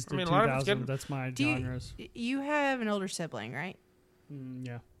 90s to I mean, a lot of it's 2000. good. That's my Do you, genres. you have an older sibling, right?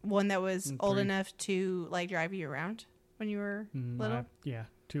 Yeah. One that was old 3. enough to like drive you around when you were little? Yeah.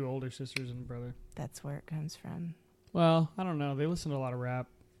 2 older sisters and a brother. That's where it comes from. Well, I don't know. They listen to a lot of rap.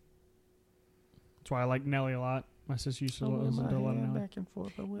 That's why I like Nelly a lot. My sister used to listen to a lot of Nelly. Back and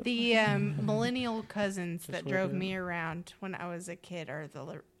forth. The millennial cousins that what I drove did. me around when I was a kid are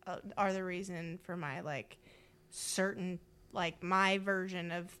the reason for my like certain like my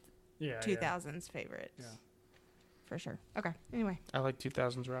version of 2000s favorites. Yeah. For sure. Okay. Anyway, I like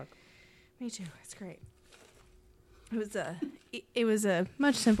 2000s rock. me too. It's great. It was a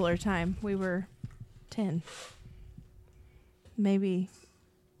much simpler time. We were 10. Maybe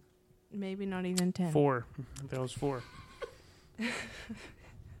not even 10. 4. That was 4.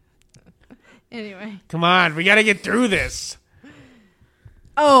 Anyway. Come on, we got to get through this.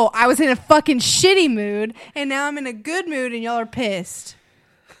 Oh, I was in a fucking shitty mood, and now I'm in a good mood, and y'all are pissed.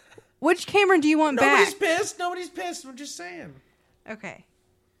 Which Cameron do you want Nobody's back? pissed. Nobody's pissed. I'm just saying. Okay.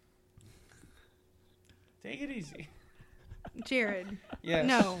 Take it easy. Jared. Yes.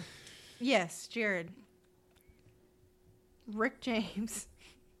 No. Yes, Jared. Rick James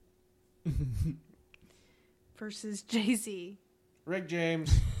versus Jay-Z. Rick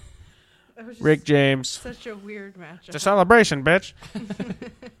James. That was just Rick James. such a weird It's a matchup. celebration, bitch.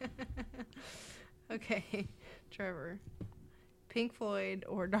 Okay, Trevor. Pink Floyd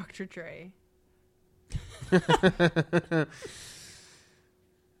or Dr. Dre?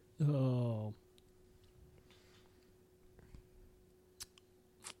 Oh.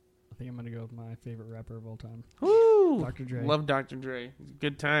 I think I'm going to go with my favorite rapper of all time. Woo! Dr. Dre. Love Dr. Dre.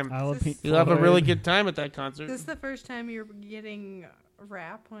 Good time. I love This- Pink You'll have a Floyd. really good time at that concert. Is this the first time you're getting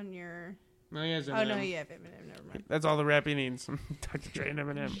rap on your... No, he has Oh, Eminem. no, you have Eminem. Never mind. That's all the rap he needs. Dr. Dre and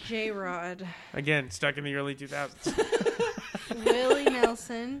Eminem. J-Rod. Again, stuck in the early 2000s. Willie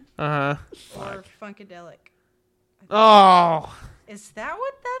Nelson Uh-huh. or Funkadelic? Oh, Is that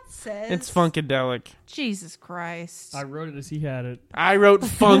what that says? it's Funkadelic. Jesus Christ. I wrote it as he had it. I wrote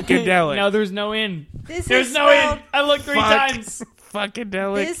Funkadelic. No, there's no in. This There's is no spelled, in. I looked 3 Fuck. times.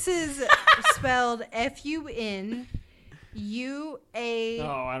 Funkadelic. This is spelled Funeuatic.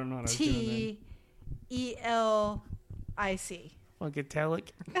 Oh, I don't know what I was doing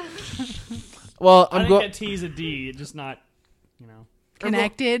Funkadelic. Well, then. I I'm think going. that T is a D. It's just not, you know.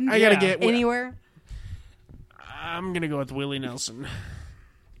 Connected. I gotta Yeah. get. Anywhere. I'm gonna go with Willie Nelson.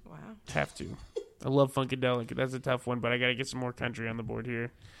 Wow. Have to. I love Funkadelic. That's a tough one, but I gotta get some more country on the board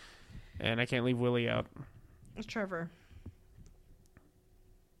here, and I can't leave Willie out. Trevor.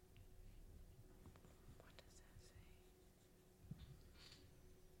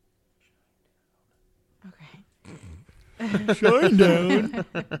 Okay. Shine down.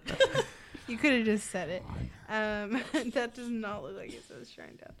 You could have just said it. That does not look like it says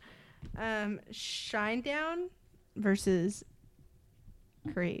Shine Down. Shine Down versus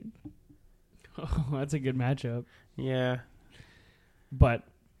Creed. Oh, that's a good matchup. Yeah. But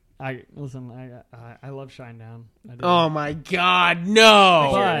I love Shine Down. I do. Oh my God, no!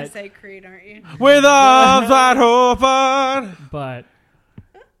 You're But- going to say Creed, aren't you? With arms wide open, But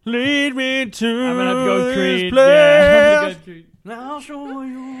lead me to I'm gonna have to go with Creed. this Yeah, I'm gonna place. go with Creed. I'll show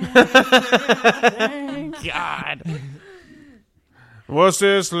you. God. What's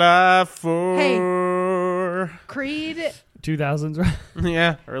this life for? Creed, 2000s, right?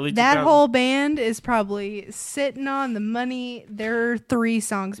 Yeah, early 2000s. that whole band is probably sitting on the money. There are 3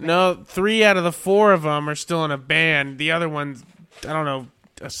 songs made. No, 3 out of the 4 of them are still in a band. The other one's, I don't know,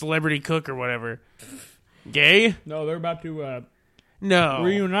 a celebrity cook or whatever. Gay? No, they're about to No.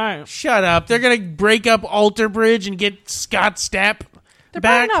 reunite. Shut up. They're going to break up Alter Bridge and get Scott Stapp They're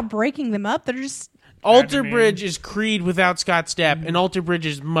back. probably not breaking them up. They're just... Alter mean. Bridge is Creed without Scott Stapp, and Alter Bridge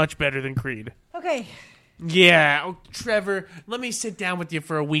is much better than Creed. Okay. Yeah. Oh, Trevor, let me sit down with you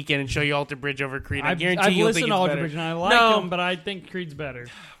for a weekend and show you Alter Bridge over Creed. I guarantee I've you'll listened think to it's Alter better. Bridge and I like No. them, but I think Creed's better.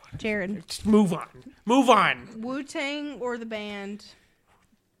 Jared. Just move on. Move on. Wu-Tang or the band?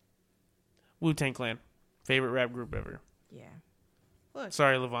 Wu-Tang Clan. Favorite rap group ever. Yeah. Look,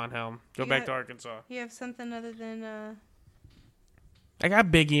 Sorry, Levon Helm. Go You back got- to Arkansas. you have something other than I got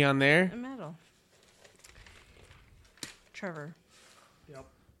Biggie on there. a metal. Trevor. Yep.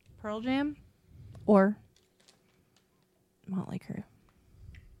 Pearl Jam or Motley Crue?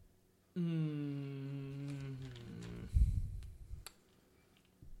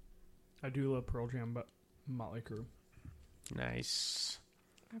 I do love Pearl Jam, but Motley Crue. Nice.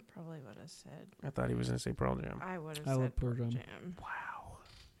 I probably would have said. I thought he was going to say Pearl Jam. I would have I said love Pearl Pearl Jam. Jam. Wow.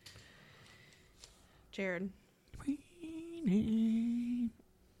 Jared. I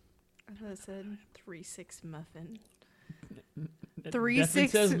would have said 3-6 muffin. 3 definitely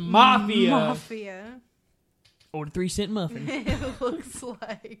 6 says Mafia. Mafia. Or the 3-cent muffin. It looks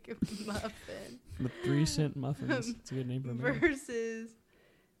like muffin. The 3-cent muffins. It's a good name for a band. Versus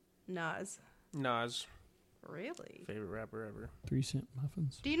Nas. Nas, Really? favorite rapper ever. 3-cent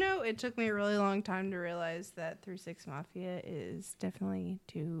muffins. Do you know it took me a really long time to realize that 3 6 Mafia is definitely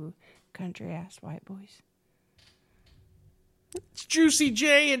two country ass white boys? It's Juicy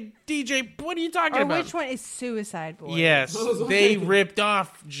J and DJ. What are you talking Or about? which one is Suicide Boys? Yes, they ripped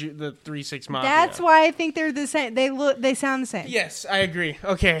off the 3-6 Mafia. That's why I think they're the same. They sound the same. Yes, I agree.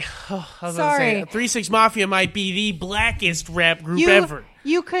 Okay, I was Sorry. about to say 3-6 Mafia might be the blackest rap group ever.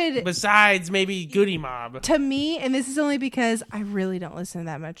 You could, Besides maybe Goody Mob. to me, and this is only because I really don't listen to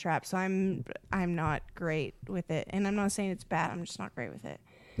that much rap, so I'm not great with it. And I'm not saying it's bad. I'm just not great with it.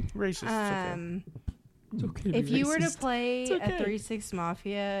 Racist. It's okay. It's okay to be If you were to racist. play It's okay. a 3 6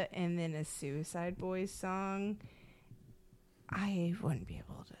 Mafia and then a Suicide Boys song, I wouldn't be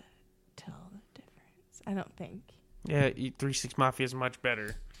able to tell the difference. I don't think. Yeah, 3-6 Mafia is much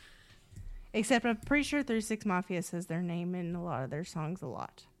better. Except I'm pretty sure 3 6 Mafia says their name in a lot of their songs a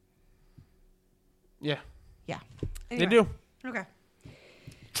lot. Yeah, Yeah. they Anyway. do. Okay.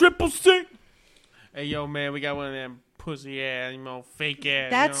 Triple C. Hey, yo, man, we got one of them pussy ass, fake ass.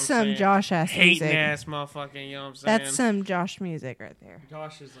 That's some Josh ass hating music. ass motherfucking. You know what I'm saying? That's some Josh music right there.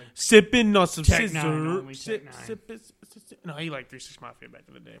 Josh is like sipping on some Tech scissor. Nine, only Tech Nine. No, he liked 3-6 Mafia back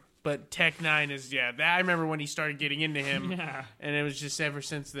in the day. But Tech 9 is that I remember when he started getting into him, yeah. and it was just ever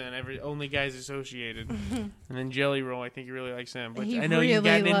since then, only guys associated. And then Jelly Roll, I think he really likes him, which He I know really you've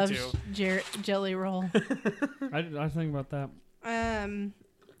gotten loves into. Jelly Roll. I think about that. I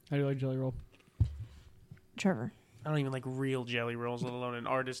do like Jelly Roll. Trevor. I don't even like real Jelly Rolls, let alone an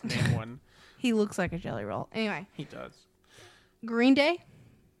artist name one. He looks like a Jelly Roll. Anyway, He does. Green Day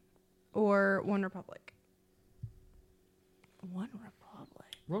or One Republic? One Republic.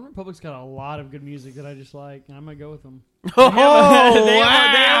 One Republic's got a lot of good music that I just like, and I'm gonna go with them. Oh, wow!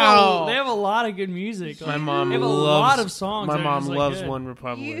 wow! They have a lot of good music. My mom they have loves. a lot of songs. My that are mom just, like, loves good. One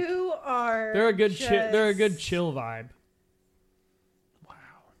Republic. You are. They're a good. just... They're a good chill vibe. Wow!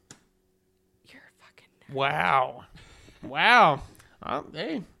 You're a fucking nerd. Wow! Wow!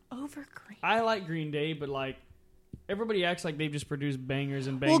 Hey, Over Green. I like Green Day, but like everybody acts like they've just produced bangers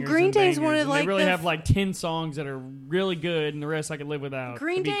and bangers. Well, Green and Day's bangers, one of, and like, they really the have like 10 songs that are really good, and the rest I could live without.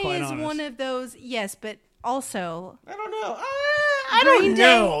 Green to be Day quite is honest. one of those. Yes, but also. I don't know. I Green don't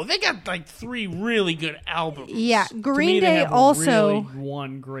know. They got like 3 really good albums. Yeah, To me, Green they Day have also. really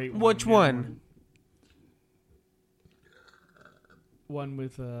one great one. Which Yeah, one? One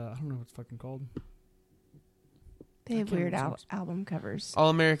with I don't know what it's fucking called. They have can't weird remember. album covers. All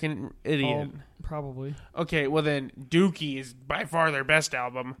American Idiot. Probably. Okay, well then, Dookie is by far their best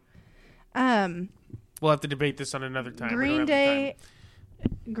album. We'll have to debate this on another time. We don't have the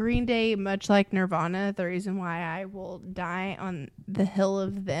time. Green Day, much like Nirvana, the reason why I will die on the hill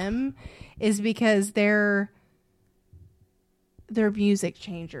of them is because they're music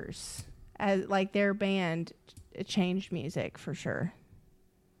changers. As like their band changed music for sure.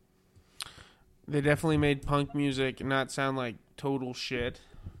 They definitely made punk music not sound like total shit.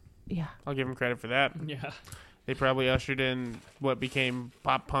 Yeah. I'll give them credit for that. Yeah. They probably ushered in what became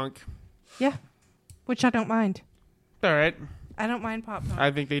pop punk. Yeah. Which I don't mind. All right. I don't mind pop punk.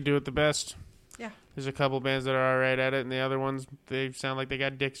 I think they do it the best. Yeah. There's a couple bands that are all right at it, and the other ones, they sound like they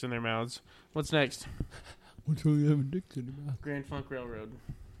got dicks in their mouths. What's next? What's wrong with having dicks in your mouth? Grand Funk Railroad.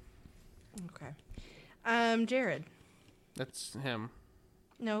 Okay. Jared. That's him.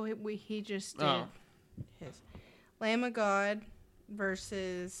 No, he just did Oh. his. Lamb of God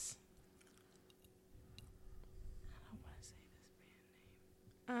versus. I don't want to say this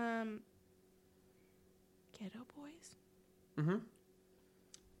band name. Ghetto Boys.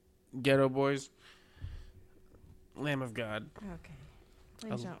 Mm-hmm. Ghetto Boys. Lamb of God. Okay.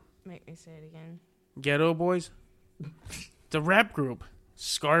 Please don't make me say it again. Ghetto Boys? It's a rap group.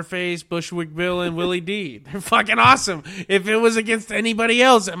 Scarface, Bushwick Bill, and Willie D. They're fucking awesome. If it was against anybody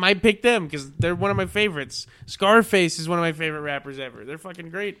else, I might pick them because they're one of my favorites. Scarface is one of my favorite rappers ever. They're fucking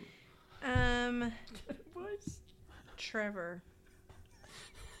great. Trevor.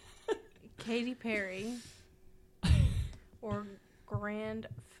 Katy Perry or Grand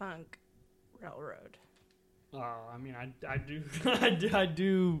Funk Railroad. Oh, I mean, I do I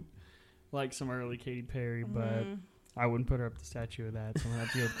do like some early Katy Perry, but I wouldn't put her up the statue of that, so I'm gonna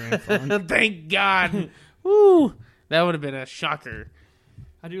have to go with Grand Funk. Thank God. Woo. That would have been a shocker.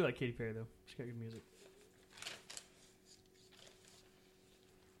 I do like Katy Perry though. She's got good music.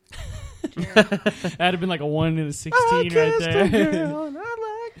 That'd have been like a 1 in a 16 right there.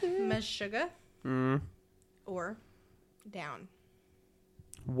 Miss Sugar or Down.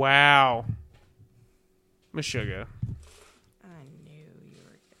 Wow. Meshuggah. I knew you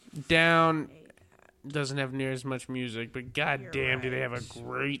were Down gonna say that. doesn't have near as much music, but goddamn, You're do they have a right.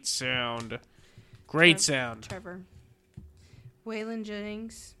 great sound. Great sound. Trevor. Waylon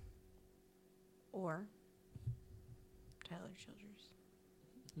Jennings or Tyler Childers.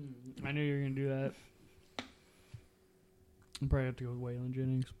 I knew you were going to do that. I'm probably have to go with Waylon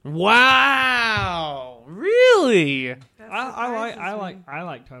Jennings. Wow. Really? I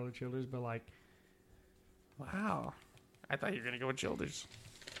like Tyler Childers, but like, Wow. I thought you were going to go with Childers.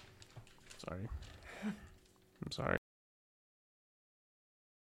 Sorry. I'm sorry.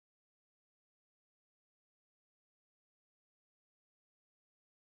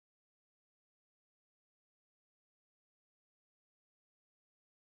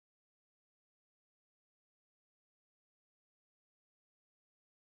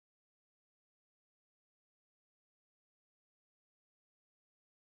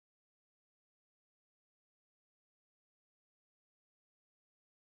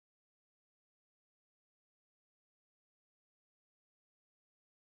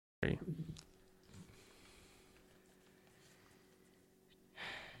 Jared.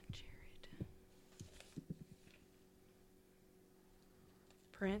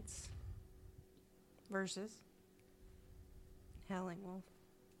 Prince versus Howling Wolf.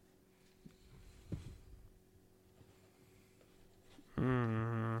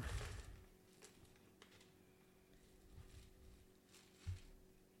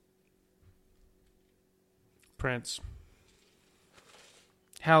 Prince.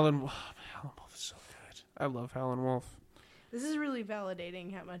 Howlin' Wolf is so good. I love Howlin' Wolf. This is really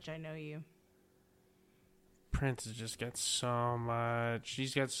validating how much I know you. Prince has just got so much.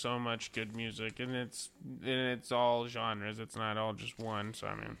 He's got so much good music, and it's all genres. It's not all just one. So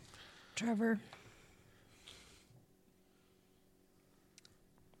I mean, Trevor.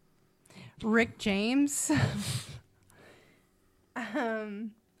 Rick James.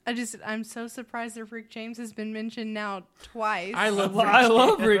 I'm so surprised that Rick James has been mentioned now twice. I love Rick James. I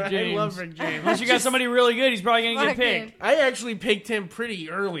love Rick James. Unless you got somebody really good, he's probably going to get picked. I actually picked him pretty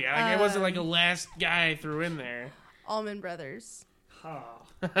early. It wasn't like a last guy I threw in there. Allman Brothers.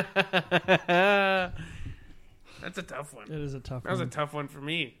 That's a tough one. It is a tough That one. was a tough one for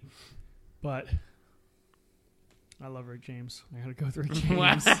me. But I love Rick James. I gotta go with Rick James.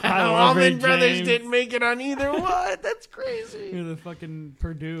 Wow. I love Allman Rick Brothers James. didn't make it on either one. That's crazy. You're the fucking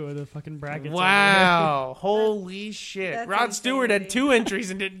Purdue or the fucking brackets. Wow. Holy shit. That's Rod Stewart had insanity. 2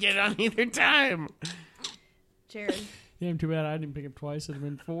 entries and didn't get it on either time. Jared. Yeah, too bad I didn't pick him twice. It'd have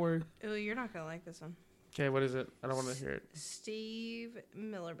been 4. Oh, you're not going to like this one. Okay, what is it? I don't want to hear it. Steve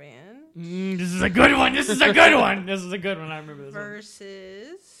Miller Band This is a good one. This is a good one. This is a good one. I remember this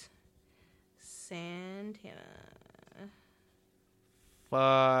versus Santana.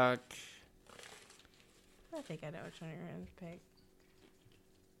 Fuck. I think I know which one you're going to pick.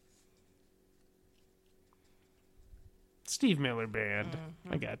 Steve Miller Band.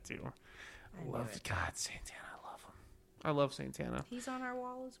 Mm-hmm. I got to. I knew Love it. God, Santana. I love him. I love Santana. He's on our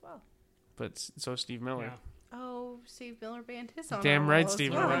wall as well. But so Steve Miller. Yeah. Oh, Steve Miller Band is on Damn our right, wall as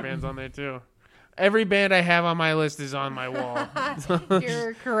Steve well. Miller Band's on there too. Every band I have on my list is on my wall.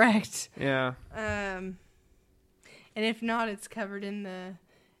 You're correct. Yeah. And if not, it's covered in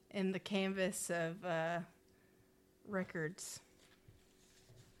the canvas of records.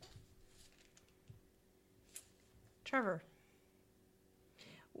 Trevor.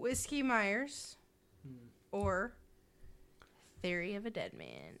 Whiskey Myers or Theory of a Dead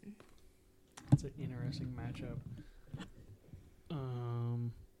Man. It's an interesting matchup.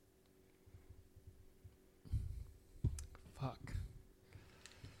 Fuck.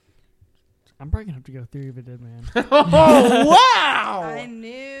 I'm probably gonna have to go Theory of a Dead Man. Oh wow! I knew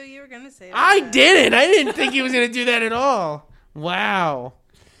you were gonna say that. I didn't. I didn't think he was gonna do that at all. Wow.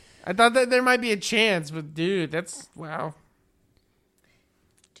 I thought that there might be a chance, but dude, that's wow.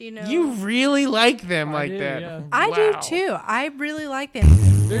 Do you know? You really like them I like do, that. yeah. I Wow. do too. I really like them.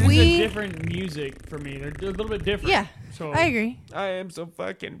 They're just a different music for me. They're a little bit different. Yeah, So I agree. I am so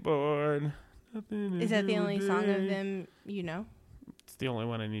fucking bored. Is that the only song of them you know? It's the only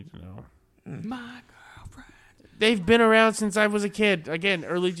one I need to know. My girlfriend. They've been around since I was a kid. Again,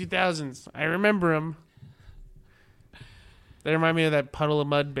 early 2000s. I remember them. They remind me of that Puddle of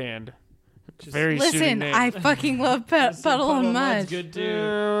Mud band. Very suited Listen, name. I fucking love Puddle of Mud. Mud's good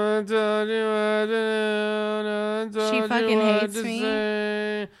too. She fucking hates me.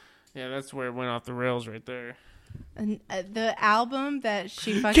 Yeah, that's where it went off the rails right there. And, the album that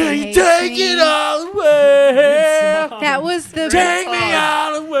she fucking Can you hates take me, it all away? that was the Take me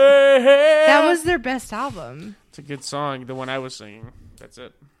all away. That was their best album. It's a good song. The one I was singing. That's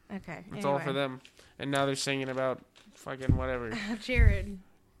it. Okay. It's all for them. And now they're singing about fucking whatever. Jared.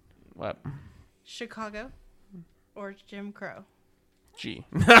 What? Chicago or Jim Crow? G.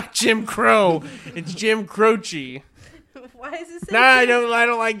 Not Jim Crow. It's Jim Croce. Why is it? Nah, I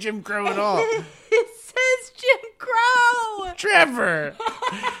don't like Jim Crow at all. It says Jim Crow. Trevor.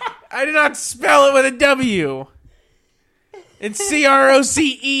 I did not spell it with a W. It's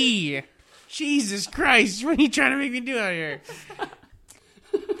CROCE. Jesus Christ. What are you trying to make me do out here?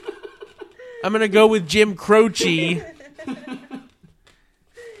 I'm going to go with Jim Croce.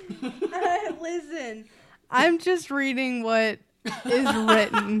 Listen, I'm just reading what is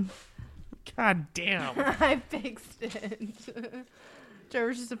written. God damn. I fixed it.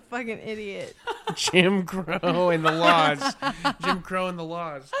 Trevor's just a fucking idiot. Jim Crow and the laws. Jim Crow and the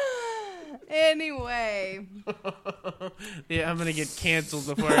laws. Anyway. Yeah, I'm going to get canceled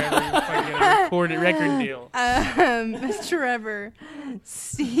before I ever fucking record a record deal. Trevor,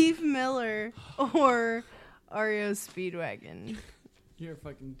 Steve Miller, or REO Speedwagon? You're a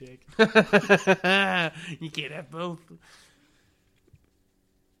fucking dick. You can't have both.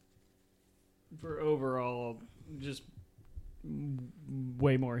 For overall, just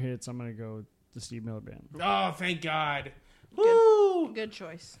way more hits, I'm going to go with the Steve Miller Band. Oh, thank God. Woo! Good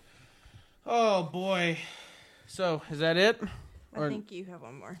choice. Oh, boy. So, is that it? I think you have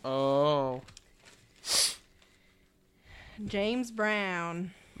one more. Oh. James Brown.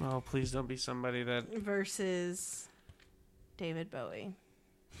 Oh, please don't be somebody that... Versus David Bowie.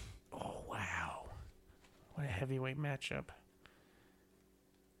 Oh, wow. What a heavyweight matchup.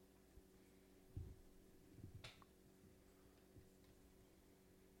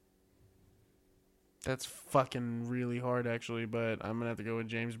 That's fucking really hard, actually, but I'm going to have to go with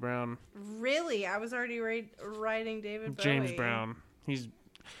James Brown. Really? I was already writing David Bowie. James Brown. He's...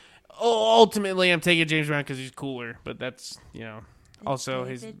 Oh, ultimately, I'm taking James Brown because he's cooler, but that's, you know, also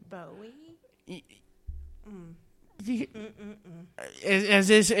David Bowie? As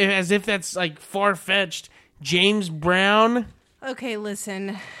if that's, like, far-fetched. James Brown? Okay,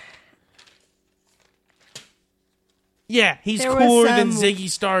 listen... Yeah, he's cooler than Ziggy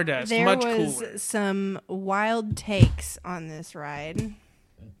Stardust. Much cooler. There was some wild takes on this ride.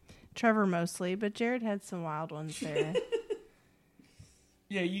 Trevor mostly, but Jared had some wild ones there.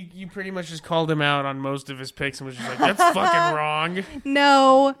 Yeah, you pretty much just called him out on most of his picks and was just like, that's fucking wrong.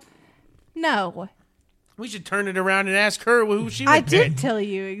 No. We should turn it around and ask her who she would I pick. did tell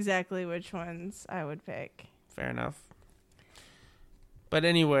you exactly which ones I would pick. Fair enough. But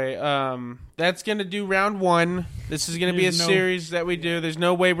anyway, that's going to do round one. This is going to be a series that we do. There's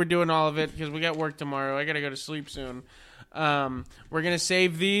no way we're doing all of it because we got work tomorrow. I got to go to sleep soon. We're going to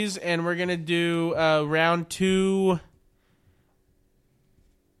save these, and we're going to do round two...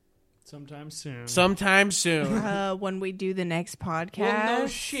 Sometime soon. When we do the next podcast. Well, no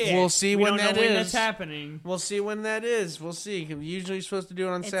shit. We'll see when that is. That's happening. We'll see when that is. We'll see. We're usually supposed to do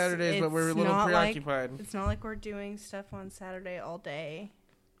it on Saturdays, but we're a little preoccupied. It's not like we're doing stuff on Saturday all day.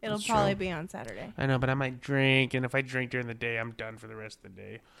 It'll probably be on Saturday. I know, but I might drink, and if I drink during the day, I'm done for the rest of the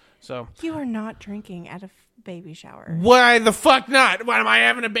day. So you are not drinking at a baby shower. Why the fuck not? What, am I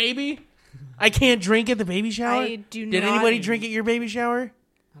having a baby? I can't drink at the baby shower? I do not. Did anybody drink at your baby shower?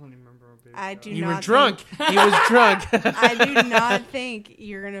 I don't even remember. You were drunk. He was drunk. I do not think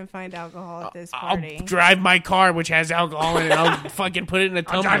you're going to find alcohol at this party. I'll drive my car, which has alcohol in it. I'll fucking put it in a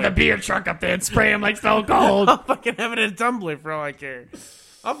tumbler. I'll drive the beer truck up there and spray him like Stone Cold. I'll fucking have it in a tumbler for all I care.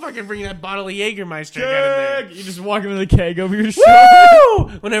 I'll fucking bring that bottle of Jägermeister down in there. You just walk in with a keg over your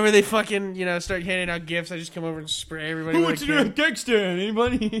shoulder. Whenever they fucking, start handing out gifts, I just come over and spray everybody Who with wants to do a keg stand?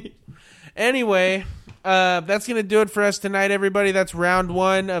 Anybody? Anyway, that's going to do it for us tonight, everybody. That's round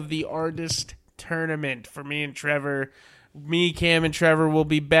one of the Artist Tournament for me and Trevor. Me, Cam, and Trevor will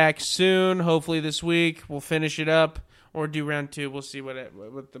be back soon. Hopefully this week. We'll finish it up or do round two. We'll see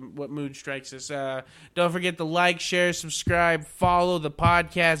what mood strikes us. Don't forget to like, share, subscribe, follow the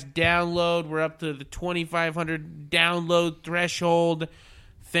podcast, download. We're up to the 2,500 download threshold.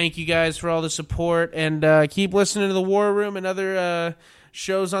 Thank you guys for all the support, and keep listening to the War Room and other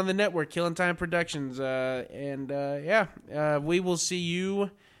shows on the network, Killing Time Productions. We will see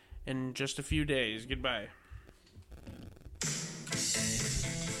you in just a few days. Goodbye.